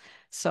programs.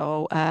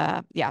 So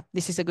yeah,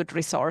 this is a good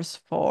resource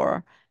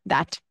for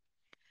that.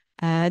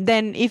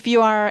 Then if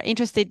you are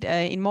interested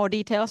in more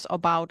details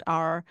about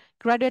our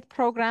graduate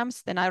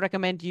programs, then I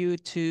recommend you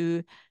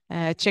to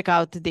check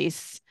out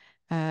this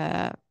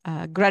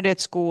graduate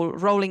school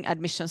rolling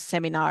admissions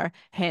seminar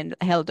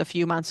held a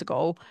few months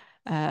ago.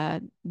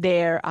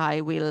 There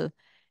I will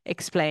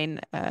explain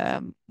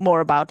more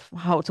about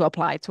how to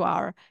apply to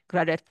our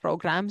graduate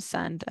programs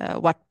and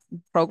what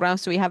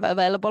programs we have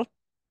available.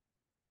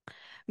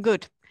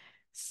 Good.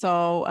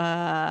 So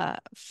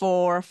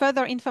for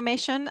further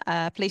information,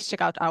 please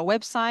check out our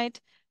website.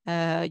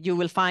 You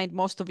will find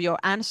most of your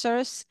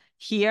answers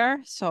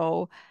here.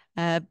 So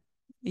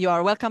you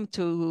are welcome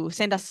to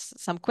send us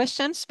some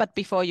questions. But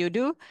before you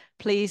do,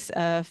 please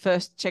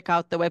first check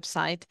out the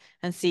website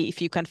and see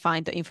if you can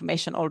find the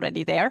information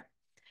already there.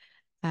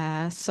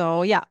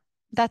 So yeah,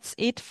 that's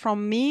it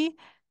from me.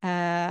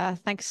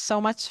 Thanks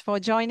so much for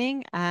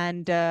joining.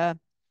 And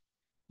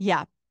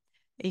yeah,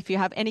 if you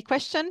have any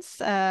questions,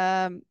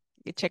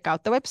 check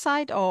out the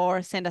website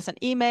or send us an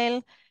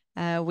email.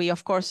 We,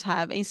 of course,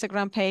 have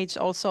Instagram page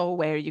also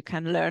where you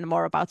can learn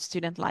more about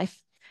student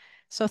life.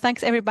 So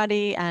thanks,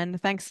 everybody. And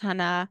thanks,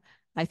 Hannah.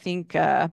 I think